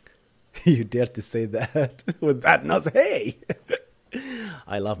 You dare to say that with that nose? Hey,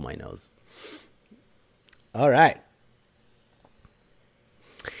 I love my nose. All right.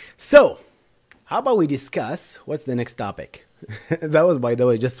 So, how about we discuss what's the next topic? That was, by the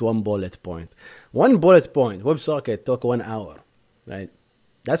way, just one bullet point. One bullet point. WebSocket took 1 hour, right?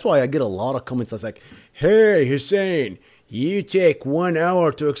 That's why I get a lot of comments that's like, hey, Hussein, you take 1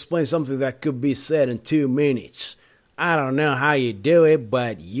 hour to explain something that could be said in 2 minutes. I don't know how you do it,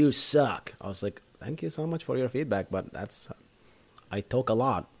 but you suck. I was like, thank you so much for your feedback, but I talk a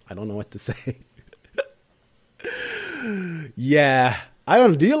lot. I don't know what to say. Yeah.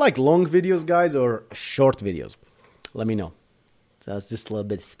 Do you like long videos, guys, or short videos? Let me know. So let's just a little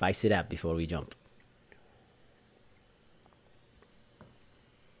bit spice it up before we jump.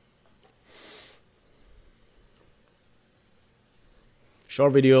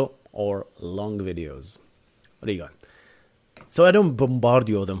 Short video or long videos? What do you got? So I don't bombard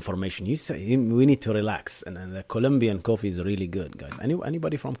you with information. You say we need to relax, and the Colombian coffee is really good, guys.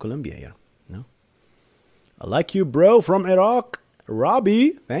 Anybody from Colombia here? No? I like you, bro, from Iraq.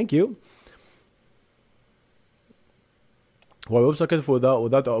 Robbie, thank you. Well, WebSocket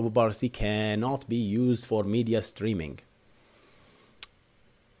without WebRC cannot be used for media streaming.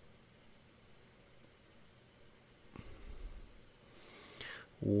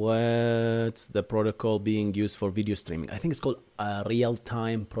 What's the protocol being used for video streaming? I think it's called a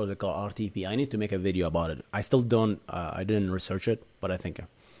real-time protocol, RTP. I need to make a video about it. I still don't, I didn't research it, but I think.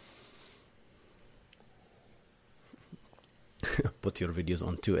 Put your videos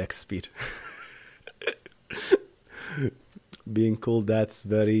on 2x speed. Being cool, that's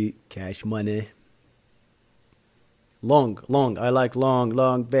very cash money. Long. I like long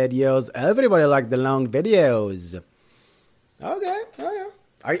videos. Everybody like the long videos. Okay.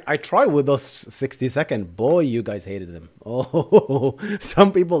 I tried with those 60-second. Boy, you guys hated them. Oh,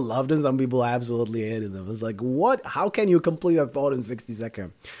 some people loved them. Some people absolutely hated them. It's like, what? How can you complete a thought in 60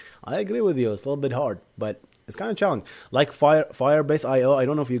 seconds? I agree with you. It's a little bit hard, but it's kind of challenging. Like Firebase.io, I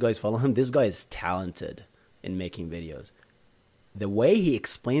don't know if you guys follow him. This guy is talented in making videos. The way he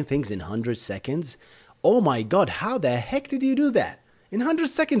explained things in 100 seconds, oh my God, how the heck did you do that? In 100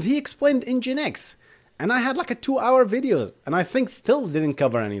 seconds, he explained Nginx. And I had like a 2-hour video, and I think still didn't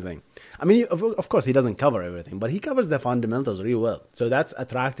cover anything. I mean, of course, he doesn't cover everything, but he covers the fundamentals really well. So that's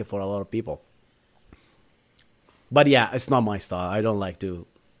attractive for a lot of people. But yeah, it's not my style. I don't like to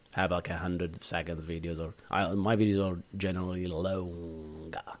have like 100 seconds videos, my videos are generally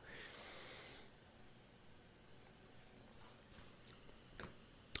long.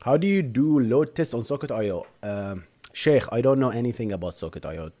 How do you do load test on Socket.io? Sheikh, I don't know anything about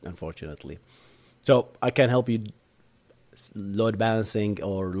Socket.io, unfortunately. So I can help you load balancing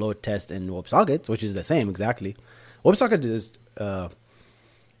or load test in WebSockets, which is the same exactly. WebSocket is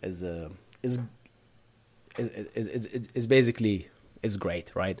basically is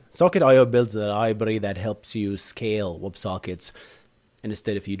great, right? Socket.io builds a library that helps you scale WebSockets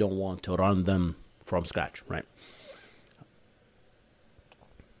instead if you don't want to run them from scratch, right?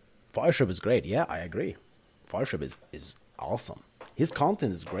 Fireship is great. Yeah, I agree. Fireship is awesome. His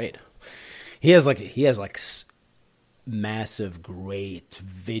content is great. He has massive, great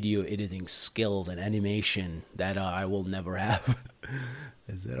video editing skills and animation that I will never have.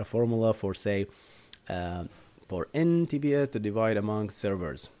 Is there a formula for, say, for NTPS to divide among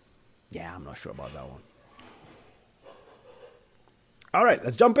servers? Yeah, I'm not sure about that one. All right,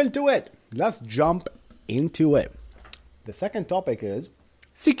 let's jump into it. The second topic is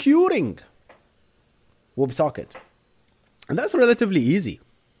securing WebSocket. And that's relatively easy.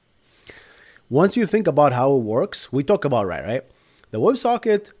 Once you think about how it works, we talk about right? The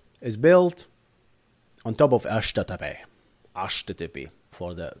WebSocket is built on top of HTTP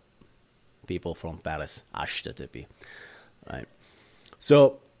for the people from Paris, HTTP, right?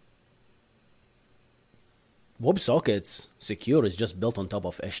 So WebSockets secure is just built on top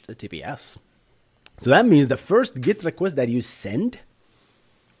of HTTPS. So that means the first GET request that you send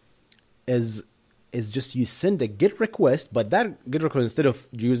is just you send a GET request, but that GET request, instead of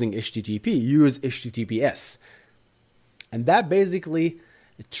using HTTP, you use HTTPS. And that basically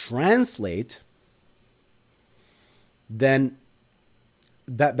translate then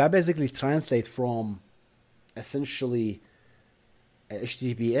that basically translate from essentially a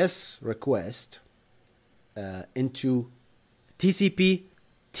HTTPS request into TCP,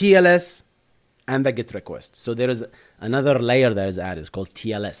 TLS, and the GET request. So there is another layer that is added. It's called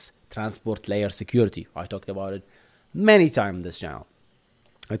TLS, Transport Layer Security. I talked about it many times on this channel.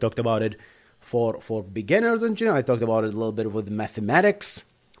 I talked about it for beginners in general. I talked about it a little bit with mathematics,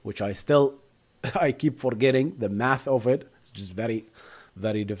 which I keep forgetting the math of it. It's just very,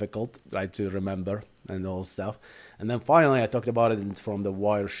 very difficult, right, to remember and all stuff. And then finally, I talked about it from the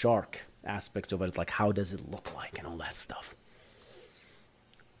Wireshark aspects of it, like how does it look like and all that stuff.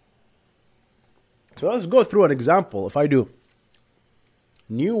 So let's go through an example. If I do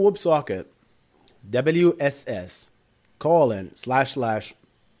new WebSocket WSS :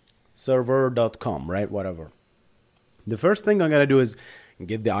 // right? Whatever. The first thing I'm going to do is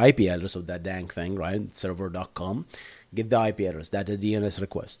get the IP address of that dang thing, right? Server.com. Get the IP address. That's a DNS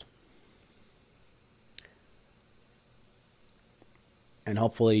request. And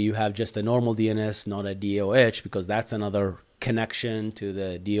hopefully you have just a normal DNS, not a DOH, because that's another connection to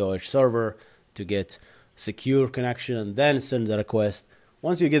the DOH server to get secure connection and then send the request.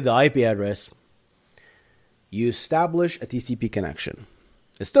 Once you get the IP address, you establish a TCP connection.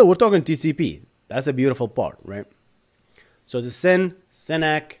 Still, we're talking TCP. That's a beautiful part, right? So the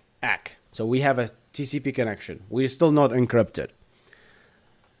SYN/ACK. So we have a TCP connection. We're still not encrypted.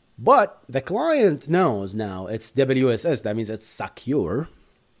 But the client knows now it's WSS. That means it's secure.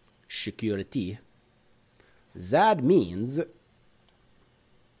 Security. That means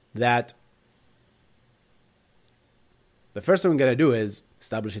that the first thing we're going to do is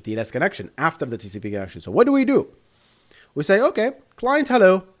establish a TLS connection after the TCP connection. So what do? We say, okay, client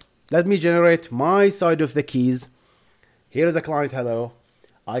hello. Let me generate my side of the keys. Here is a client hello.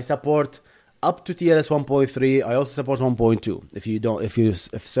 I support up to TLS 1.3. I also support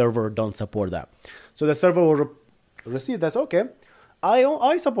 1.2 if server don't support that. So the server will receive that's okay.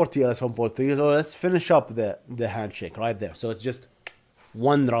 I support TLS 1.3, so let's finish up the handshake right there. So it's just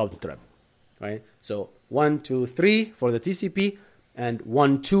one round trip, right? So 1, 2, 3 for the TCP and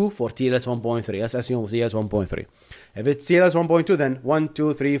 1, 2 for TLS 1.3. Let's assume TLS 1.3. If it's TLS 1.2, then 1,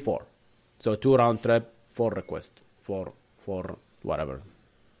 2, 3, 4. So 2 round trip, 4 request for whatever.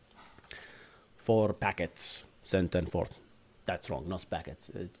 4 packets sent and forth. That's wrong, not packets.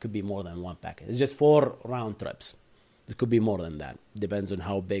 It could be more than 1 packet. It's just 4 round trips. It could be more than that. Depends on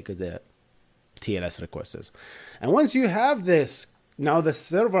how big the TLS request is. And once you have this, now the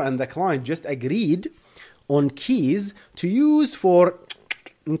server and the client just agreed on keys to use for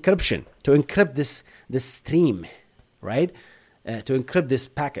encryption, to encrypt this stream, right? to encrypt these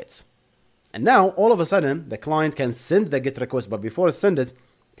packets. And now, all of a sudden, the client can send the GET request, but before it sends it,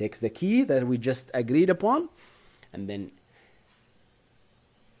 takes the key that we just agreed upon, and then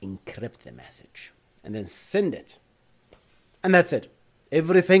encrypt the message, and then send it. And that's it.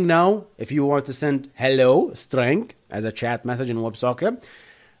 Everything now, if you want to send hello string as a chat message in WebSocket,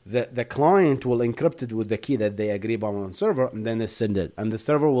 the client will encrypt it with the key that they agree upon on server, and then they send it, and the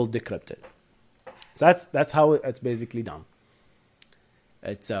server will decrypt it. So that's how it's basically done.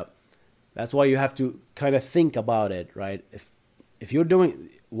 That's why you have to kind of think about it, right? If you're doing,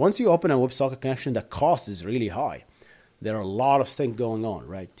 once you open a WebSocket connection, the cost is really high. There are a lot of things going on,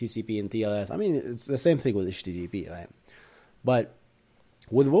 right? TCP and TLS. I mean, it's the same thing with HTTP, right? But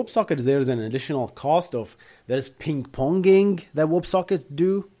with WebSockets, there's an additional cost of, there's ping-ponging that WebSockets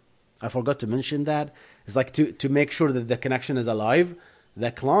do. I forgot to mention that. It's like to make sure that the connection is alive,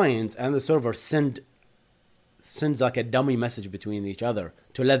 the clients and the server sends like a dummy message between each other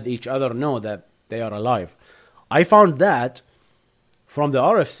to let each other know that they are alive. I found that from the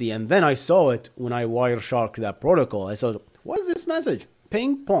RFC, and then I saw it when I Wireshark that protocol. I saw, what is this message?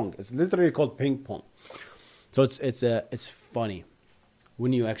 Ping pong. It's literally called ping pong. So it's funny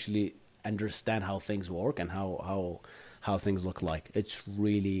when you actually understand how things work and how things look like. It's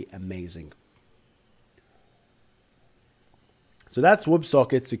really amazing. So that's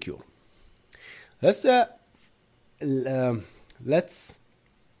WebSocket Secure. Let's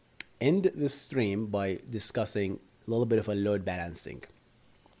end this stream by discussing a little bit of a load balancing.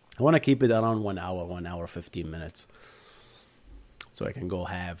 I want to keep it around 1 hour, 15 minutes. So I can go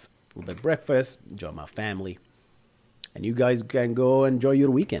have a little bit of breakfast, enjoy my family, and you guys can go enjoy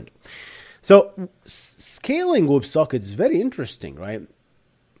your weekend. So scaling WebSockets is very interesting, right?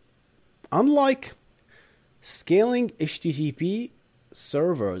 Unlike scaling HTTP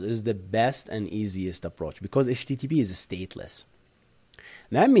servers is the best and easiest approach because HTTP is stateless.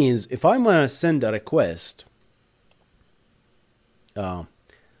 That means if I'm going to send a request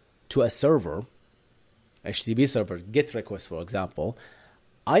to a server, HTTP server, GET request, for example,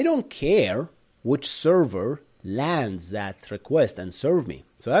 I don't care which server lands that request and serve me.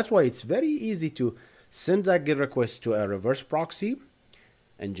 So that's why it's very easy to send that GET request to a reverse proxy,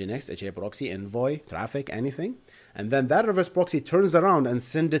 Nginx, HA proxy, Envoy, Traffic, anything. And then that reverse proxy turns around and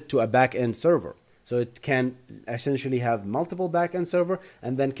send it to a backend server. So it can essentially have multiple backend server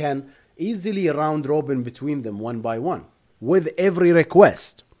and then can easily round robin between them one by one with every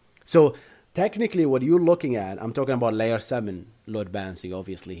request. So technically what you're looking at, I'm talking about layer 7 load balancing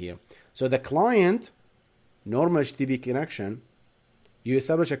obviously here. So the client, normal HTTP connection, you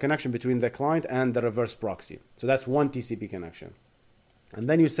establish a connection between the client and the reverse proxy. So that's one TCP connection. And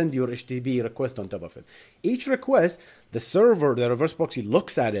then you send your HTTP request on top of it. Each request, the server, the reverse proxy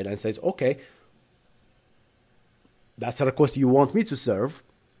looks at it and says, okay, that's a request you want me to serve,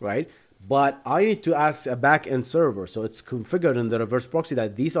 right? But I need to ask a backend server. So it's configured in the reverse proxy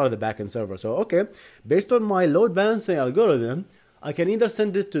that these are the backend servers. So, okay, based on my load balancing algorithm, I can either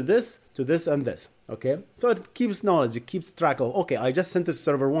send it to this, and this, okay? So it keeps knowledge, it keeps track of, okay, I just sent it to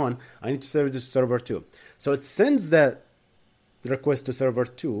server 1, I need to send it to server 2. So it sends that request to server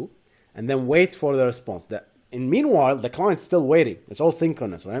 2 and then waits for the response. Meanwhile, the client's still waiting. It's all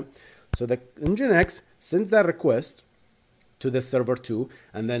synchronous, right? So the Nginx sends that request to the server 2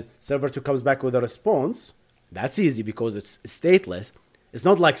 and then server 2 comes back with a response. That's easy because it's stateless. It's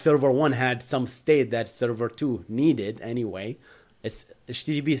not like server 1 had some state that server 2 needed anyway. It's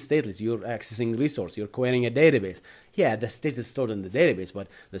HTTP is stateless. You're accessing resource. You're querying a database. Yeah, the state is stored in the database, but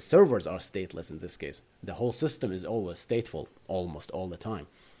the servers are stateless in this case. The whole system is always stateful almost all the time.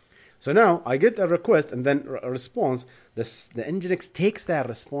 So now I get a request and then a response. The Nginx takes that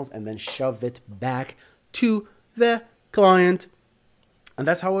response and then shove it back to the client. And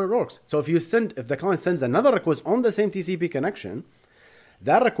that's how it works. So if the client sends another request on the same TCP connection,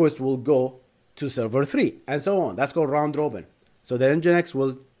 that request will go to server 3 and so on. That's called round robin. So the Nginx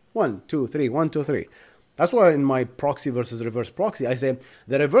will 1, 2, 3, 1, 2, 3. That's why in my proxy versus reverse proxy, I say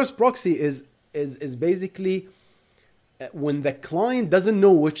the reverse proxy is basically when the client doesn't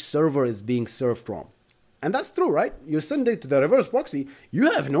know which server is being served from. And that's true, right? You send it to the reverse proxy,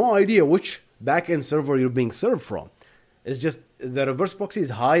 you have no idea which backend server you're being served from. It's just the reverse proxy is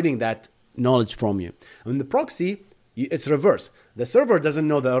hiding that knowledge from you. In the proxy, it's reverse. The server doesn't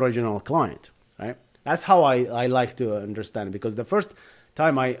know the original client, right? That's how I like to understand it, because the first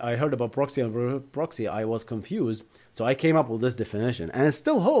time I heard about proxy and reverse proxy, I was confused. So I came up with this definition, and it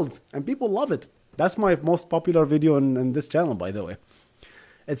still holds, and people love it. That's my most popular video in this channel, by the way.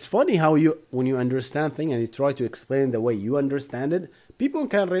 It's funny how when you understand things and you try to explain the way you understand it, people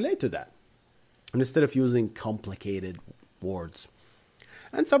can relate to that. And instead of using complicated words.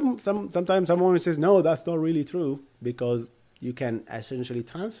 And sometimes someone says, no, that's not really true, because you can essentially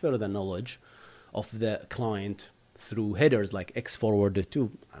transfer the knowledge of the client through headers like X forwarded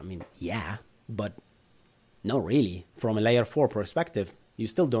to. I mean, yeah, but no, really. From a layer 4 perspective, you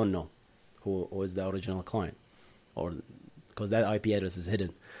still don't know who is the original client, or because that IP address is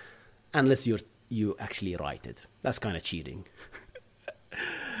hidden, unless you actually write it. That's kind of cheating.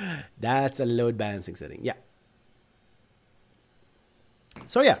 That's a load balancing setting. Yeah.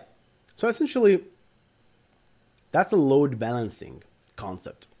 So essentially, that's a load balancing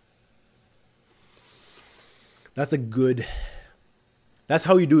concept. That's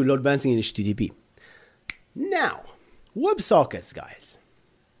how you do load balancing in HTTP. Now, WebSockets, guys.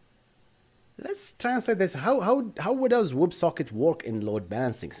 Let's translate this. How does WebSocket work in load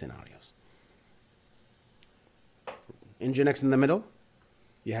balancing scenarios? Nginx in the middle.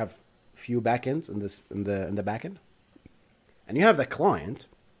 You have few backends in the backend, and you have the client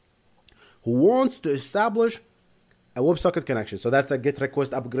who wants to establish a WebSocket connection. So that's a GET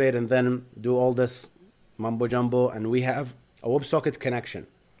request upgrade, and then do all this mumbo jumbo, and we have a WebSocket connection,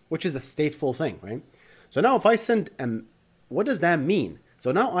 which is a stateful thing, right? So now if I send what does that mean?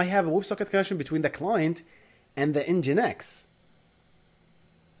 So now I have a WebSocket connection between the client and the Nginx.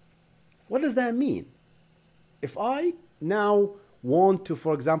 What does that mean? If I now want to,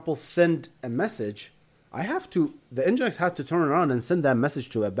 for example, send a message, the Nginx has to turn around and send that message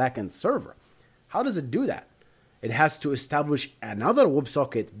to a backend server. How does it do that? It has to establish another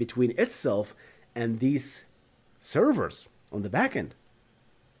WebSocket between itself and these servers on the backend.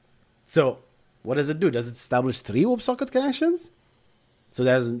 So what does it do? Does it establish 3 WebSocket connections? So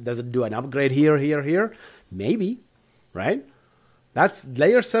does it do an upgrade here? Maybe, right? That's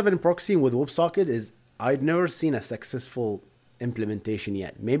layer 7 proxying with WebSocket. I've never seen a successful implementation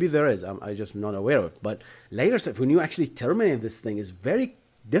yet. Maybe there is. I'm just not aware of it. But layer 7, when you actually terminate this thing, is very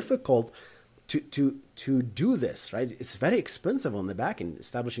difficult to do this, right? It's very expensive on the back end,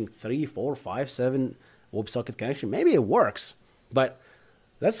 establishing 3, 4, 5, 7 WebSocket connection. Maybe it works, but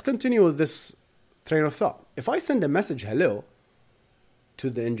let's continue with this train of thought. If I send a message hello to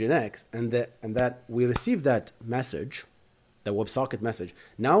the Nginx and that we receive that message, the WebSocket message,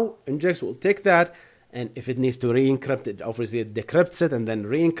 now Nginx will take that, and if it needs to re-encrypt it, obviously it decrypts it and then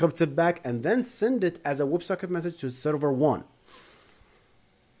re-encrypts it back and then send it as a WebSocket message to server 1.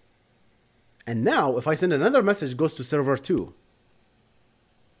 And now if I send another message, it goes to server 2.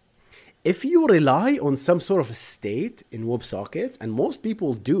 If you rely on some sort of a state in WebSockets, and most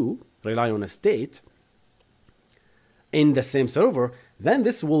people do rely on a state in the same server, then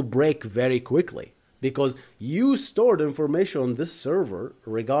this will break very quickly, because you stored information on this server,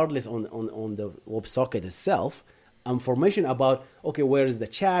 regardless on the WebSocket itself, information about, okay, where is the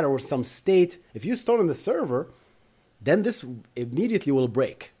chat or some state. If you store on the server, then this immediately will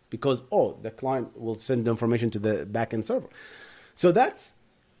break, because, the client will send information to the backend server. So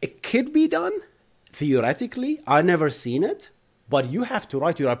it could be done theoretically. I've never seen it, but you have to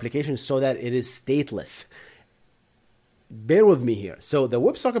write your application so that it is stateless. Bear with me here. So the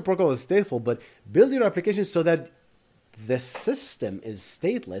WebSocket protocol is stateful, but build your application so that the system is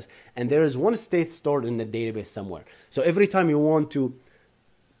stateless and there is one state stored in the database somewhere. So every time you want to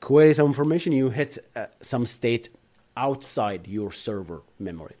query some information, you hit some state outside your server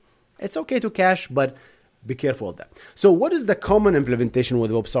memory. It's okay to cache, but be careful of that. So what is the common implementation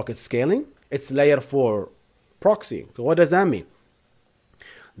with WebSocket scaling? It's layer 4 proxy. So what does that mean?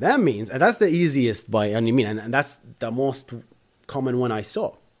 That means, and that's the easiest by any means, and that's the most common one I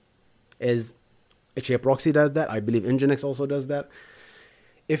saw, is HA proxy does that. I believe Nginx also does that.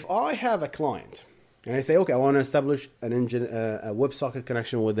 If I have a client and I say, okay, I want to establish a WebSocket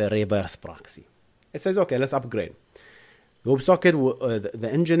connection with a reverse proxy, it says, okay, let's upgrade. The WebSocket, the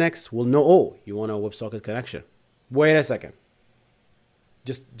Nginx will know, you want a WebSocket connection. Wait a second.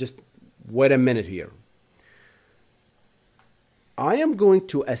 Just wait a minute here. I am going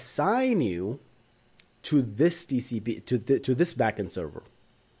to assign you to this TCP, to this backend server.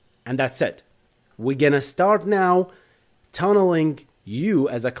 And that's it. We're going to start now tunneling you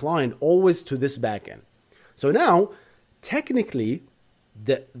as a client always to this backend. So now, technically,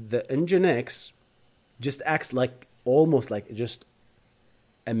 the Nginx just acts like almost like just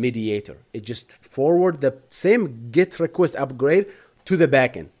a mediator. It just forward the same GET request upgrade to the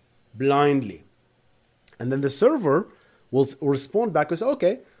backend blindly. And then the server will respond back and say,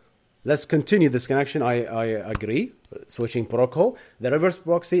 okay, let's continue this connection. I agree. Switching protocol. The reverse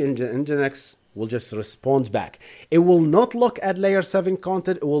proxy Nginx will just respond back. It will not look at layer 7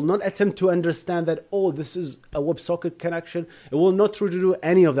 content. It will not attempt to understand that, this is a WebSocket connection. It will not try to do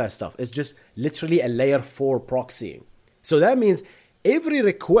any of that stuff. It's just literally a layer 4 proxying. So that means every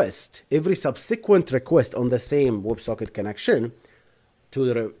request, every subsequent request on the same WebSocket connection to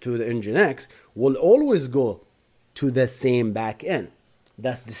the Nginx will always go to the same backend.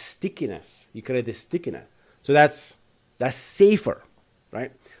 That's the stickiness. You create the stickiness. So that's safer,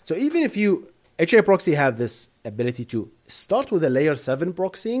 right? So even if HA proxy have this ability to start with a layer 7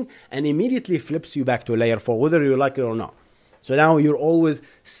 proxying and immediately flips you back to a layer 4, whether you like it or not. So now you're always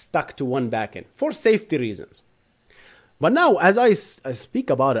stuck to one backend for safety reasons. But now, as I speak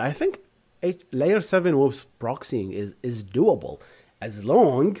about it, I think layer 7 web proxying is doable as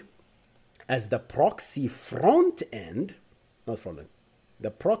long as the proxy front end, not front end,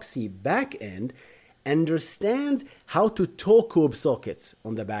 the proxy back end understands how to talk WebSockets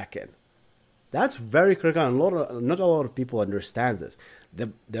on the back end. That's very critical, and not a lot of people understand this.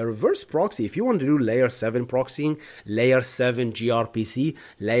 The reverse proxy, if you want to do layer 7 proxying, layer 7 gRPC,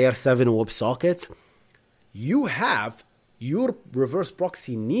 layer 7 WebSockets, your reverse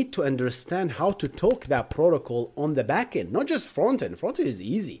proxy need to understand how to talk that protocol on the back end, not just front end. Front end is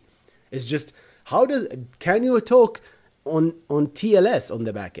easy. It's just can you talk on TLS on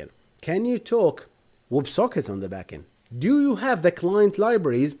the back end? Can you talk WebSockets on the back end? Do you have the client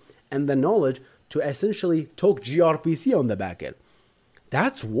libraries and the knowledge to essentially talk gRPC on the back end?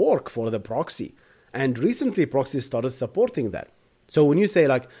 That's work for the proxy. And recently proxy started supporting that. So when you say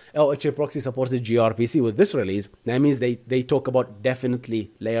like, HA proxy supported gRPC with this release, that means they talk about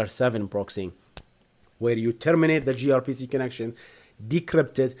definitely layer 7 proxying, where you terminate the gRPC connection,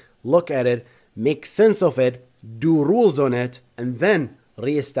 decrypt it, look at it, make sense of it, do rules on it, and then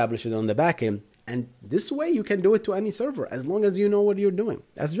reestablish it on the backend. And this way you can do it to any server as long as you know what you're doing.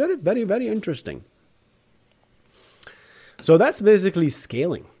 That's very, very, very interesting. So that's basically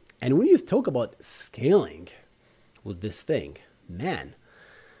scaling. And when you talk about scaling with this thing, man,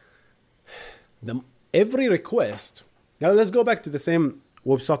 every request. Now let's go back to the same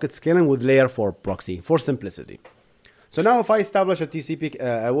WebSocket scaling with layer 4 proxy for simplicity. So now if I establish a TCP,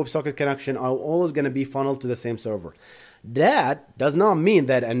 a WebSocket connection, I'm always going to be funneled to the same server. That does not mean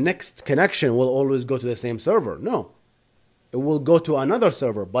that a next connection will always go to the same server. No, it will go to another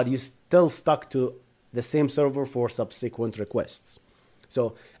server, but you still stuck to the same server for subsequent requests.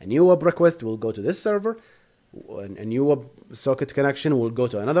 So a new web request will go to this server, a new WebSocket connection will go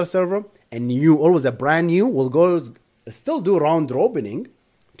to another server, and always a brand new will still do round robining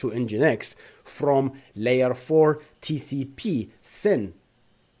to Nginx from layer 4 TCP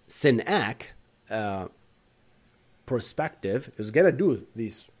SYN-ACK perspective is going to do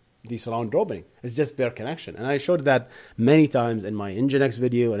these round robining. It's just per connection. And I showed that many times in my Nginx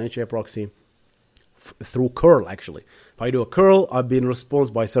video and HA proxy through curl, actually. If I do a curl, I've been response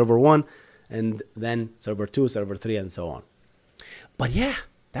by server 1 and then server 2, server 3, and so on. But yeah,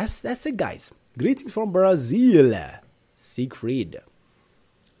 that's it, guys. Greetings from Brazil, Siegfried.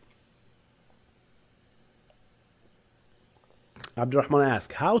 Abdurrahman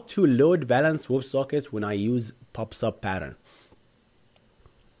asks, how to load balance WebSockets when I use PubSub pattern?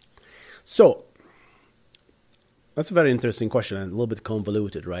 So, that's a very interesting question and a little bit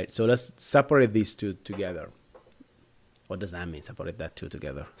convoluted, right? So let's separate these two together. What does that mean, separate that two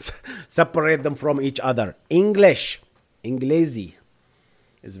together? Separate them from each other. Inglesi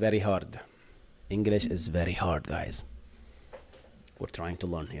is very hard. English is very hard, guys. We're trying to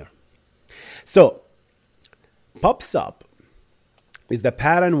learn here. So, PubSub is the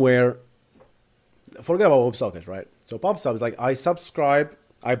pattern where, forget about WebSockets, right? So PubSub is like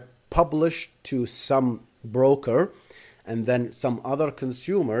I publish to some broker, and then some other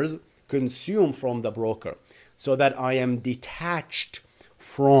consumers consume from the broker, so that I am detached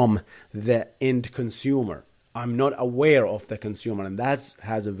from the end consumer. I'm not aware of the consumer, and that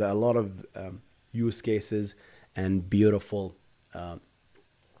has a lot of use cases and beautiful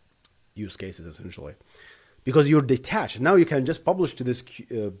use cases, essentially. Because you're detached. Now you can just publish to this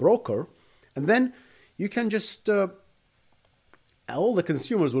broker, and then you can just all the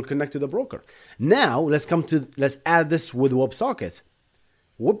consumers will connect to the broker. Now let's add this with WebSockets.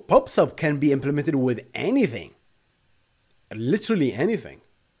 PubSub can be implemented with anything, literally anything.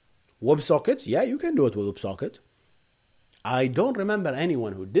 WebSockets, yeah, you can do it with WebSocket. I don't remember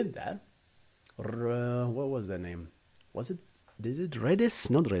anyone who did that. What was their name? Is it Redis?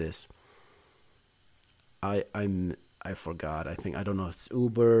 Not Redis. I forgot. I don't know. It's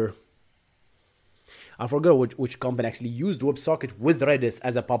Uber. I forgot which company actually used WebSocket with Redis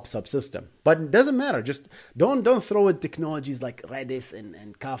as a PubSub system. But it doesn't matter. Just don't throw in technologies like Redis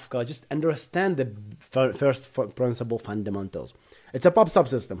and Kafka. Just understand the first principle fundamentals. It's a PubSub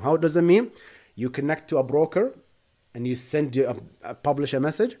system. How does it mean? You connect to a broker and you publish a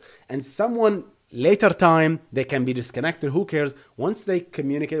message, and someone later time, they can be disconnected. Who cares? Once they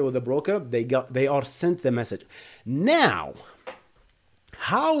communicate with the broker, they are sent the message. Now,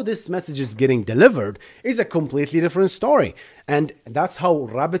 how this message is getting delivered is a completely different story. And that's how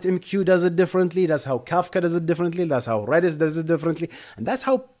RabbitMQ does it differently. That's how Kafka does it differently. That's how Redis does it differently. And that's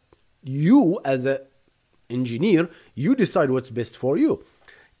how you, as an engineer, you decide what's best for you.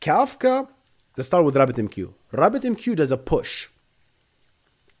 Kafka, let's start with RabbitMQ. RabbitMQ does a push.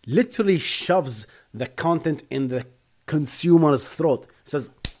 Literally shoves the content in the consumer's throat. It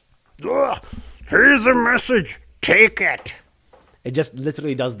says, here's a message, take it. It just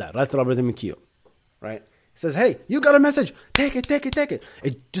literally does that. That's RabbitMQ, right? It says, hey, you got a message, take it.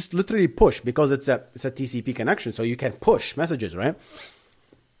 It just literally push because it's a TCP connection, so you can push messages, right?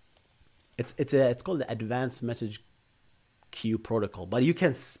 It's called the Advanced Message Queue Protocol, but you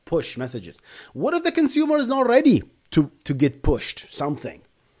can push messages. What if the consumer is not ready to get pushed something?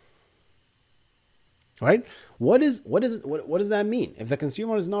 Right? What does that mean? If the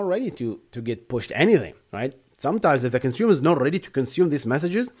consumer is not ready to get pushed anything, right? Sometimes if the consumer is not ready to consume these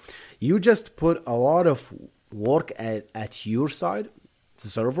messages, you just put a lot of work at your side, the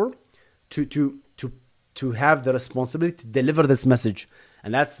server, to have the responsibility to deliver this message.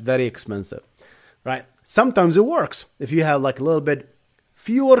 And that's very expensive, right? Sometimes it works. If you have like a little bit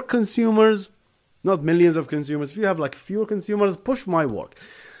fewer consumers, not millions of consumers, if you have like fewer consumers, push my work.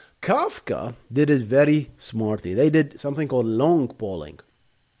 Kafka did it very smartly. They did something called long polling.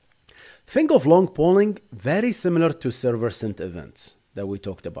 Think of long polling very similar to server sent events that we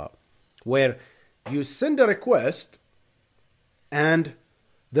talked about, where you send a request and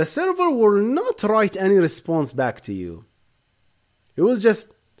the server will not write any response back to you. It will just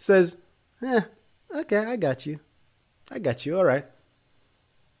says, okay, I got you, all right.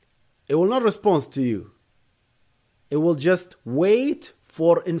 It will not respond to you. It will just wait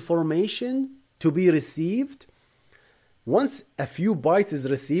for information to be received. Once a few bytes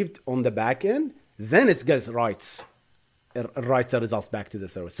is received on the back end, then it writes the result back to the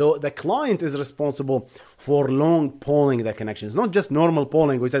server. So the client is responsible for long polling the connections, not just normal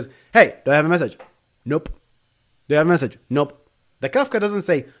polling which says, hey, do I have a message? Nope. Do you have a message? Nope. The Kafka doesn't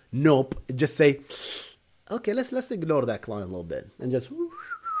say nope. It just say, okay, let's ignore that client a little bit and just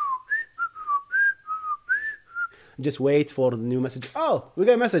wait for the new message. Oh, we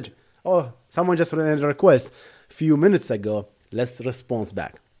got a message. Oh, someone just made a request a few minutes ago. Let's respond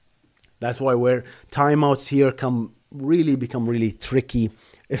back. That's why where timeouts here become really tricky.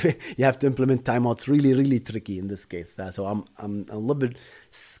 If you have to implement timeouts, really tricky in this case. So I'm a little bit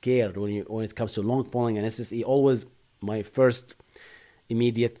scared when it comes to long polling and SSE. Always my first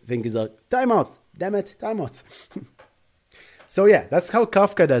immediate thing is like timeouts. Damn it, timeouts. So yeah, that's how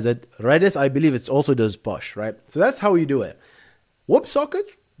Kafka does it. Redis, I believe it also does push, right? So that's how you do it. WebSocket,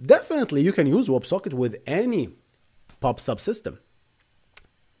 definitely you can use WebSocket with any pub subsystem.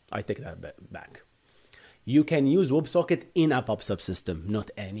 I take that back. You can use WebSocket in a pub subsystem,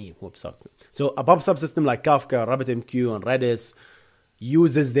 not any WebSocket. So a pub subsystem like Kafka, RabbitMQ, and Redis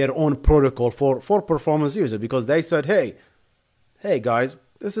uses their own protocol for performance users because they said, hey guys,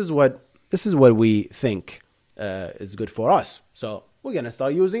 this is what we think is good for us. So we're going to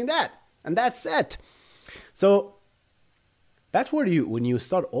start using that. And that's it. So that's where when you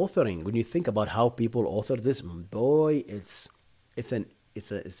start authoring, when you think about how people author this, boy, it's a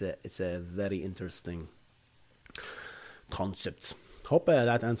very interesting concept. Hope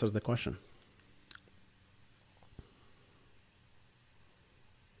that answers the question.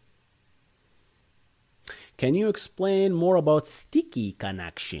 Can you explain more about sticky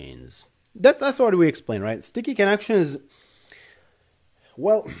connections? That's what we explain, right? Sticky connections,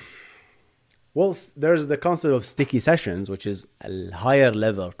 well, there's the concept of sticky sessions, which is a higher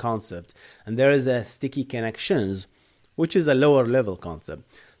level concept. And there is a sticky connections, which is a lower level concept.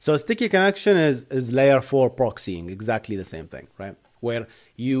 So a sticky connection is layer 4 proxying, exactly the same thing, right? Where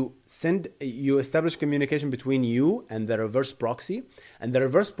you establish communication between you and the reverse proxy. And the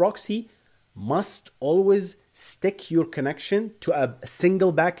reverse proxy must always stick your connection to a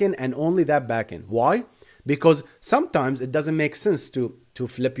single backend and only that backend. Why? Because sometimes it doesn't make sense to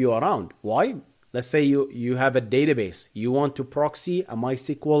flip you around. Why? Let's say you have a database. You want to proxy a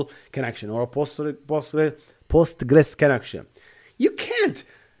MySQL connection or a Postgres connection. You can't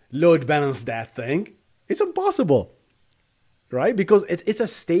load balance that thing. It's impossible, right? Because it's a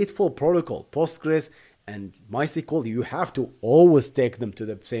stateful protocol. Postgres and MySQL, you have to always take them to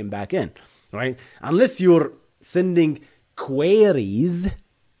the same backend, right? Unless you're sending queries,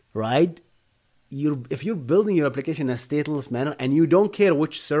 right? If you're building your application in a stateless manner and you don't care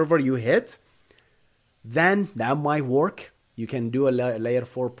which server you hit, then that might work. You can do a layer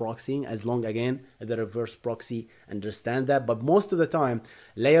 4 proxying as long, again, the reverse proxy understand that. But most of the time,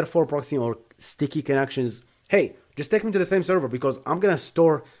 layer 4 proxying or sticky connections, hey, just take me to the same server because I'm going to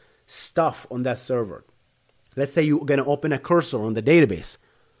store stuff on that server. Let's say you're going to open a cursor on the database,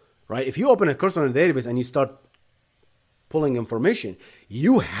 right? If you open a cursor on the database and you start pulling information,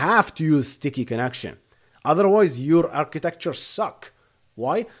 you have to use sticky connection. Otherwise, your architecture sucks.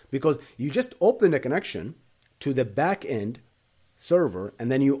 Why? Because you just opened a connection to the back end server,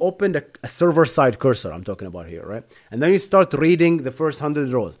 and then you opened a server-side cursor I'm talking about here, right? And then you start reading the first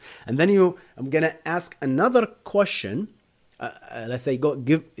 100 rows. And then I'm going to ask another question. Let's say,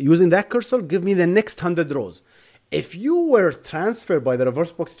 using that cursor, give me the next 100 rows. If you were transferred by the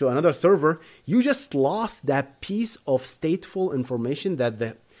reverse proxy to another server, you just lost that piece of stateful information that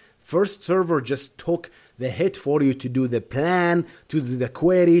the first server just took the hit for you to do the plan, to do the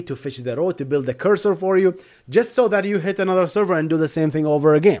query, to fetch the row, to build the cursor for you, just so that you hit another server and do the same thing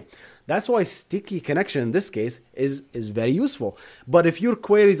over again. That's why sticky connection in this case is very useful. But if your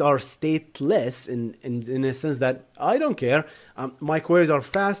queries are stateless in a sense that I don't care, my queries are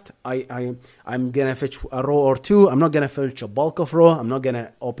fast, I'm going to fetch a row or two, I'm not going to fetch a bulk of row, I'm not going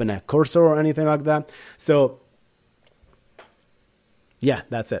to open a cursor or anything like that. So yeah,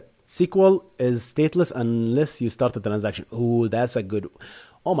 that's it. SQL is stateless unless you start a transaction. Oh, that's a good.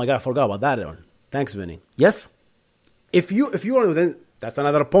 Oh my God, I forgot about that one. Thanks, Vinny. Yes, if you are within, that's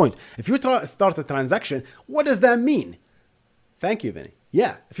another point. If you start a transaction, what does that mean? Thank you, Vinny.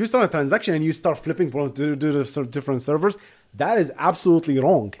 Yeah, if you start a transaction and you start flipping to different servers, that is absolutely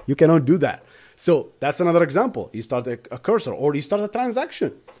wrong. You cannot do that. So that's another example. You start a cursor or you start a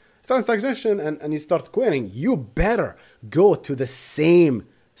transaction. And you start querying. You better go to the same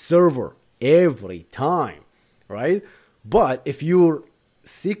server every time, right? But if your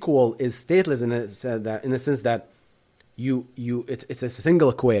SQL is stateless in a sense that it's a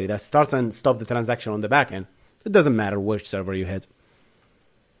single query that starts and stops the transaction on the back end, it doesn't matter which server you hit.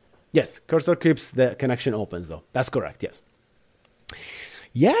 Yes, cursor keeps the connection open though. That's correct, yes.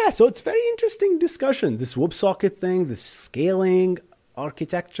 Yeah, so it's very interesting discussion, this WebSocket thing, this scaling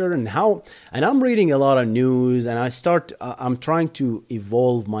architecture and I'm reading a lot of news and I'm trying to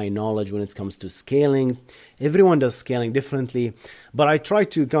evolve my knowledge when it comes to scaling. Everyone does scaling differently, but I try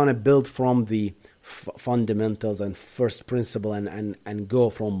to kind of build from the fundamentals and first principle and go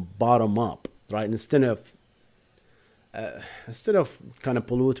from bottom up, right? Instead of kind of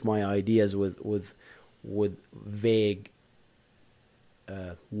pollute my ideas with vague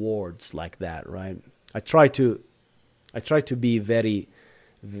words like that, right? I try to be very,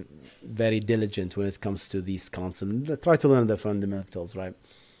 very diligent when it comes to these concepts. I try to learn the fundamentals, right?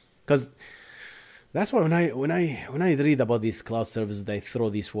 Because that's why when I read about these cloud services, they throw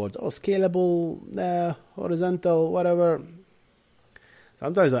these words, scalable, horizontal, whatever.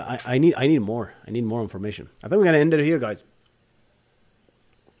 Sometimes I need more. I need more information. I think we're gonna end it here, guys.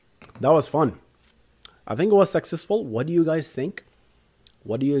 That was fun. I think it was successful. What do you guys think?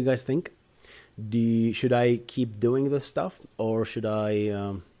 Should I keep doing this stuff or should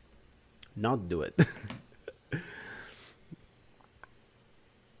I not do it?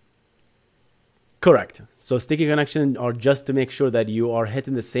 Correct. So sticky connection are just to make sure that you are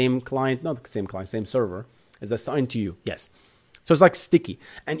hitting the same client, not the same client, same server is assigned to you. Yes. So it's like sticky.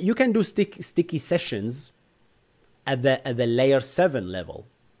 And you can do sticky sessions at the layer 7 level,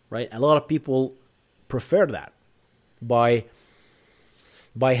 right? A lot of people prefer that by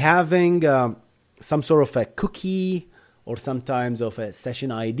having some sort of a cookie or sometimes of a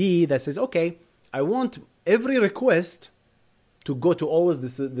session ID that says, okay, I want every request to go to always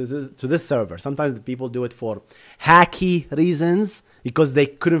to this server. Sometimes the people do it for hacky reasons because they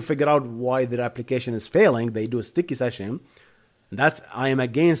couldn't figure out why their application is failing. They do a sticky session. I am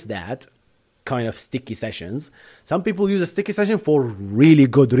against that kind of sticky sessions. Some people use a sticky session for really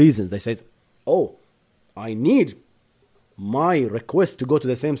good reasons. They say, oh, I need my request to go to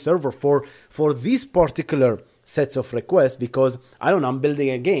the same server for these particular sets of requests because I'm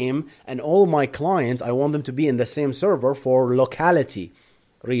building a game and all my clients, I want them to be in the same server for locality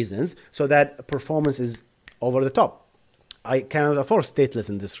reasons so that performance is over the top. I cannot afford stateless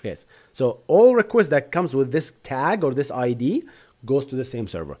in this case. So all requests that comes with this tag or this ID goes to the same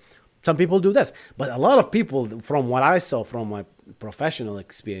server. Some people do this, but a lot of people, from what I saw from my professional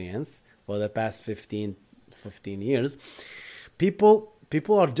experience for the past 15 years, people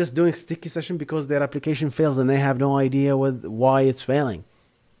are just doing sticky session because their application fails and they have no idea why it's failing.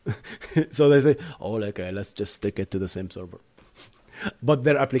 So they say, okay, let's just stick it to the same server. But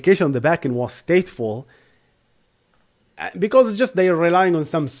their application on the backend was stateful because it's just they're relying on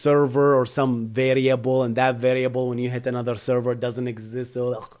some server or some variable, and that variable, when you hit another server, doesn't exist,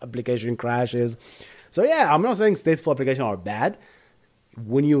 so application crashes. So yeah, I'm not saying stateful applications are bad.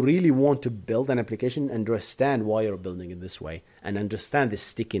 When you really want to build an application, understand why you're building it this way and understand the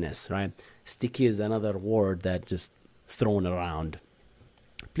stickiness, right? Sticky is another word that just thrown around.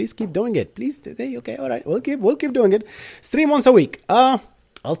 Please keep doing it. Please. Okay. All right. We'll keep doing it. Stream once a week.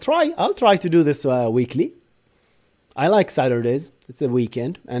 I'll try to do this weekly. I like Saturdays. It's a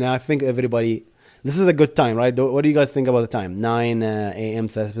weekend, and I think everybody. This is a good time, right? What do you guys think about the time? 9 a.m.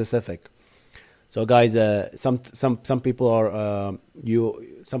 Pacific. So, guys, some people are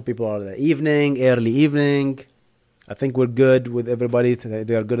some people are the evening, early evening. I think we're good with everybody.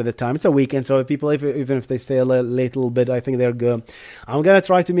 They are good at the time. It's a weekend, so people, even if they stay a little bit, I think they're good. I'm gonna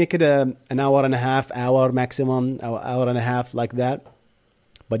try to make it an hour and a half, hour maximum, hour and a half, like that.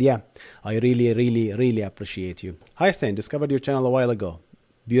 But yeah, I really, really, really appreciate you. Hi, Hussein. Discovered your channel a while ago.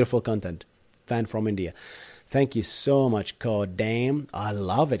 Beautiful content. Fan from India. Thank you so much. God damn, I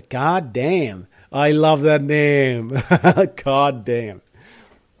love it. God damn, I love that name. God damn.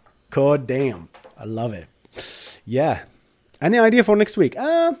 God damn, I love it. Yeah. Any idea for next week?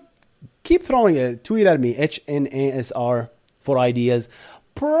 Keep throwing it. Tweet at me, HNASR, for ideas.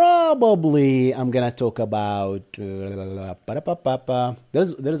 Probably I'm gonna talk about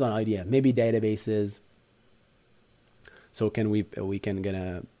there's an idea. Maybe databases. So we can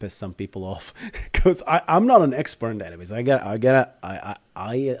gonna piss some people off because I'm not an expert in database.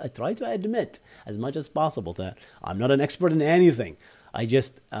 I try to admit as much as possible that I'm not an expert in anything. I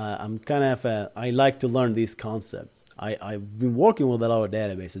just I'm kind of I like to learn these concepts. I've been working with a lot of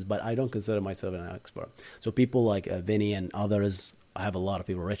databases, but I don't consider myself an expert. So people like Vinny and others, I have a lot of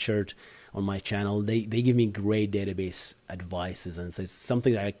people, Richard, on my channel. They give me great database advices, and it's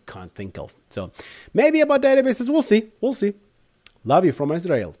something that I can't think of. So maybe about databases, we'll see. Love you from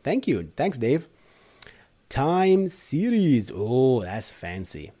Israel. Thank you. Thanks, Dave. Time series. Oh, that's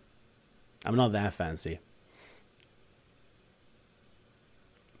fancy. I'm not that fancy.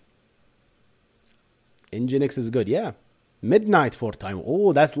 Nginx is good. Yeah. Midnight for time.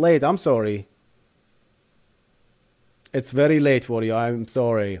 Oh, that's late. I'm sorry. It's very late for you. I'm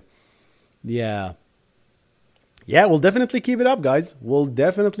sorry. Yeah. Yeah, we'll definitely keep it up, guys. We'll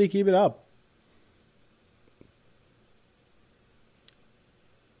definitely keep it up.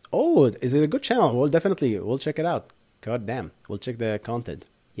 Oh, is it a good channel? We'll check it out. God damn. We'll check the content.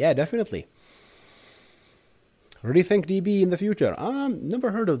 Yeah, definitely. Rethink DB in the future.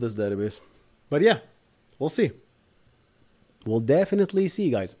 Never heard of this database. But yeah, we'll see. We'll definitely see,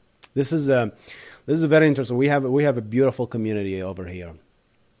 guys. This is very interesting. We have a beautiful community over here.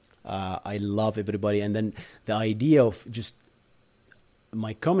 I love everybody, and then the idea of just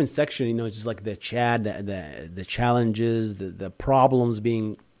my comment section, just like the chat, the challenges, the problems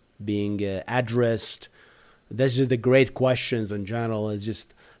being addressed. That's just the great questions in general. Is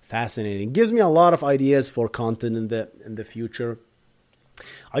just fascinating. It gives me a lot of ideas for content in the future.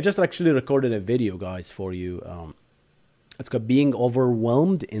 I just actually recorded a video, guys, for you. It's called Being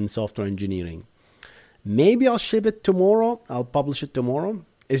Overwhelmed in Software Engineering. Maybe I'll ship it tomorrow. I'll publish it tomorrow.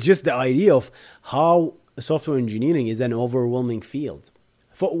 It's just the idea of how software engineering is an overwhelming field.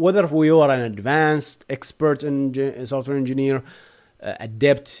 For whether you are an advanced expert in software engineer,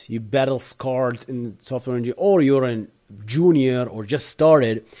 adept, you battle-scarred in software engineering, or you're a junior or just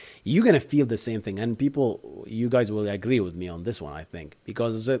started, you're going to feel the same thing. And you guys will agree with me on this one, I think,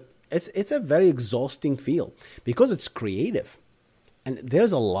 because it's a very exhausting field because it's creative. And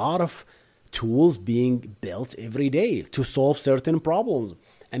there's a lot of tools being built every day to solve certain problems.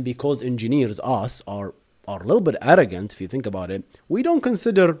 And because engineers, us, are a little bit arrogant, if you think about it, we don't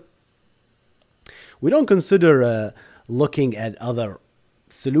consider looking at other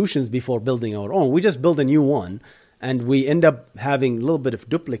solutions before building our own. We just build a new one, and we end up having a little bit of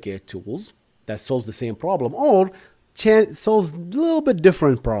duplicate tools that solves the same problem or solves a little bit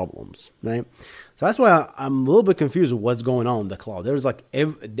different problems, right? So that's why I'm a little bit confused with what's going on in the cloud. There's like a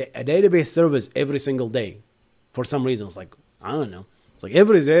database service every single day. For some reason, it's like, I don't know. It's like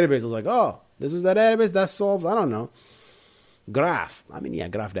every database is like, oh, this is the database that solves, I don't know, graph. I mean, yeah,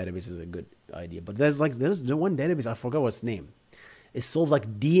 graph database is a good idea. But there's one database, I forgot what's name. It solves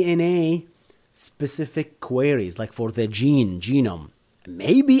like DNA specific queries, like for the genome.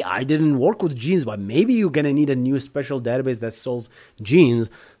 Maybe I didn't work with genes, but maybe you're going to need a new special database that solves genes,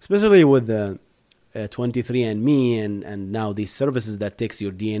 especially with the 23andMe and now these services that takes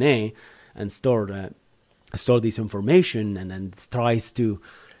your DNA and store this information and then tries to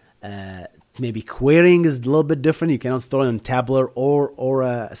maybe querying is a little bit different. You cannot store it in tabular or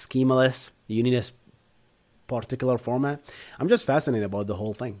schemaless. You need a particular format. I'm just fascinated about the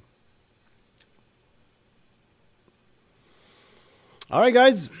whole thing. All right,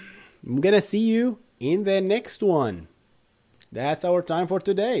 guys, I'm going to see you in the next one. That's our time for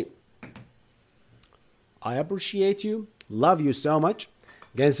today. I appreciate you. Love you so much.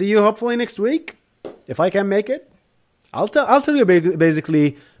 Gonna see you hopefully next week. If I can make it, I'll tell you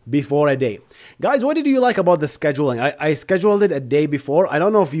basically before a day. Guys, what did you like about the scheduling? I scheduled it a day before. I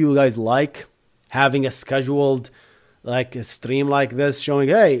don't know if you guys like having a scheduled like a stream like this showing,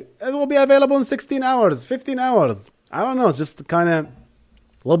 hey, it will be available in 16 hours, 15 hours. I don't know. It's just kind of a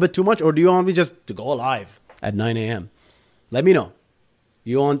little bit too much. Or do you want me just to go live at 9 a.m.? Let me know.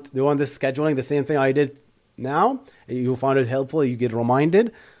 Do you want this scheduling, the same thing I did now? You find it helpful, you get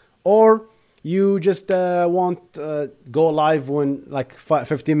reminded? Or you just want go live when like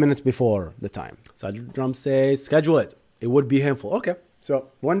 15 minutes before the time? Sergeant Drum says, schedule it. It would be helpful. Okay. So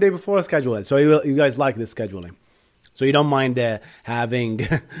one day before, schedule it. So you guys like this scheduling. So you don't mind having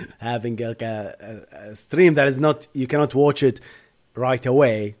like a stream that is not, you cannot watch it right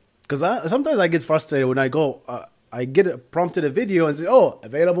away. Because sometimes I get frustrated when I go, I get prompted a video and say, oh,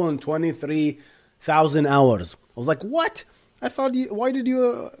 available in 23,000 hours. I was like, what? I thought why did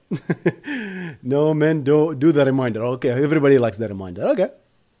you? No, man, do the reminder. Okay, everybody likes the reminder. Okay.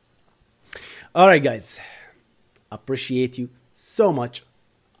 All right, guys. Appreciate you so much.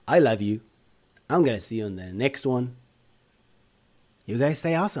 I love you. I'm going to see you in the next one. You guys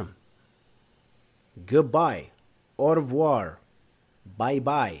stay awesome. Goodbye. Au revoir.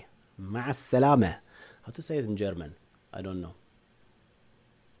 Bye-bye. Ma'as salama. How to say it in German? I don't know.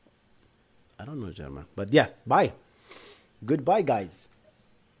 I don't know German. But yeah, bye. Goodbye, guys.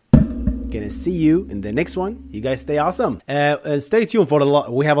 Gonna see you in the next one. You guys stay awesome. Stay tuned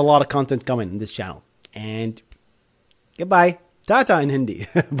for we have a lot of content coming in this channel. And goodbye. Tata in Hindi.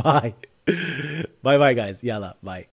 Bye. Bye-bye, guys. Yalla. Bye.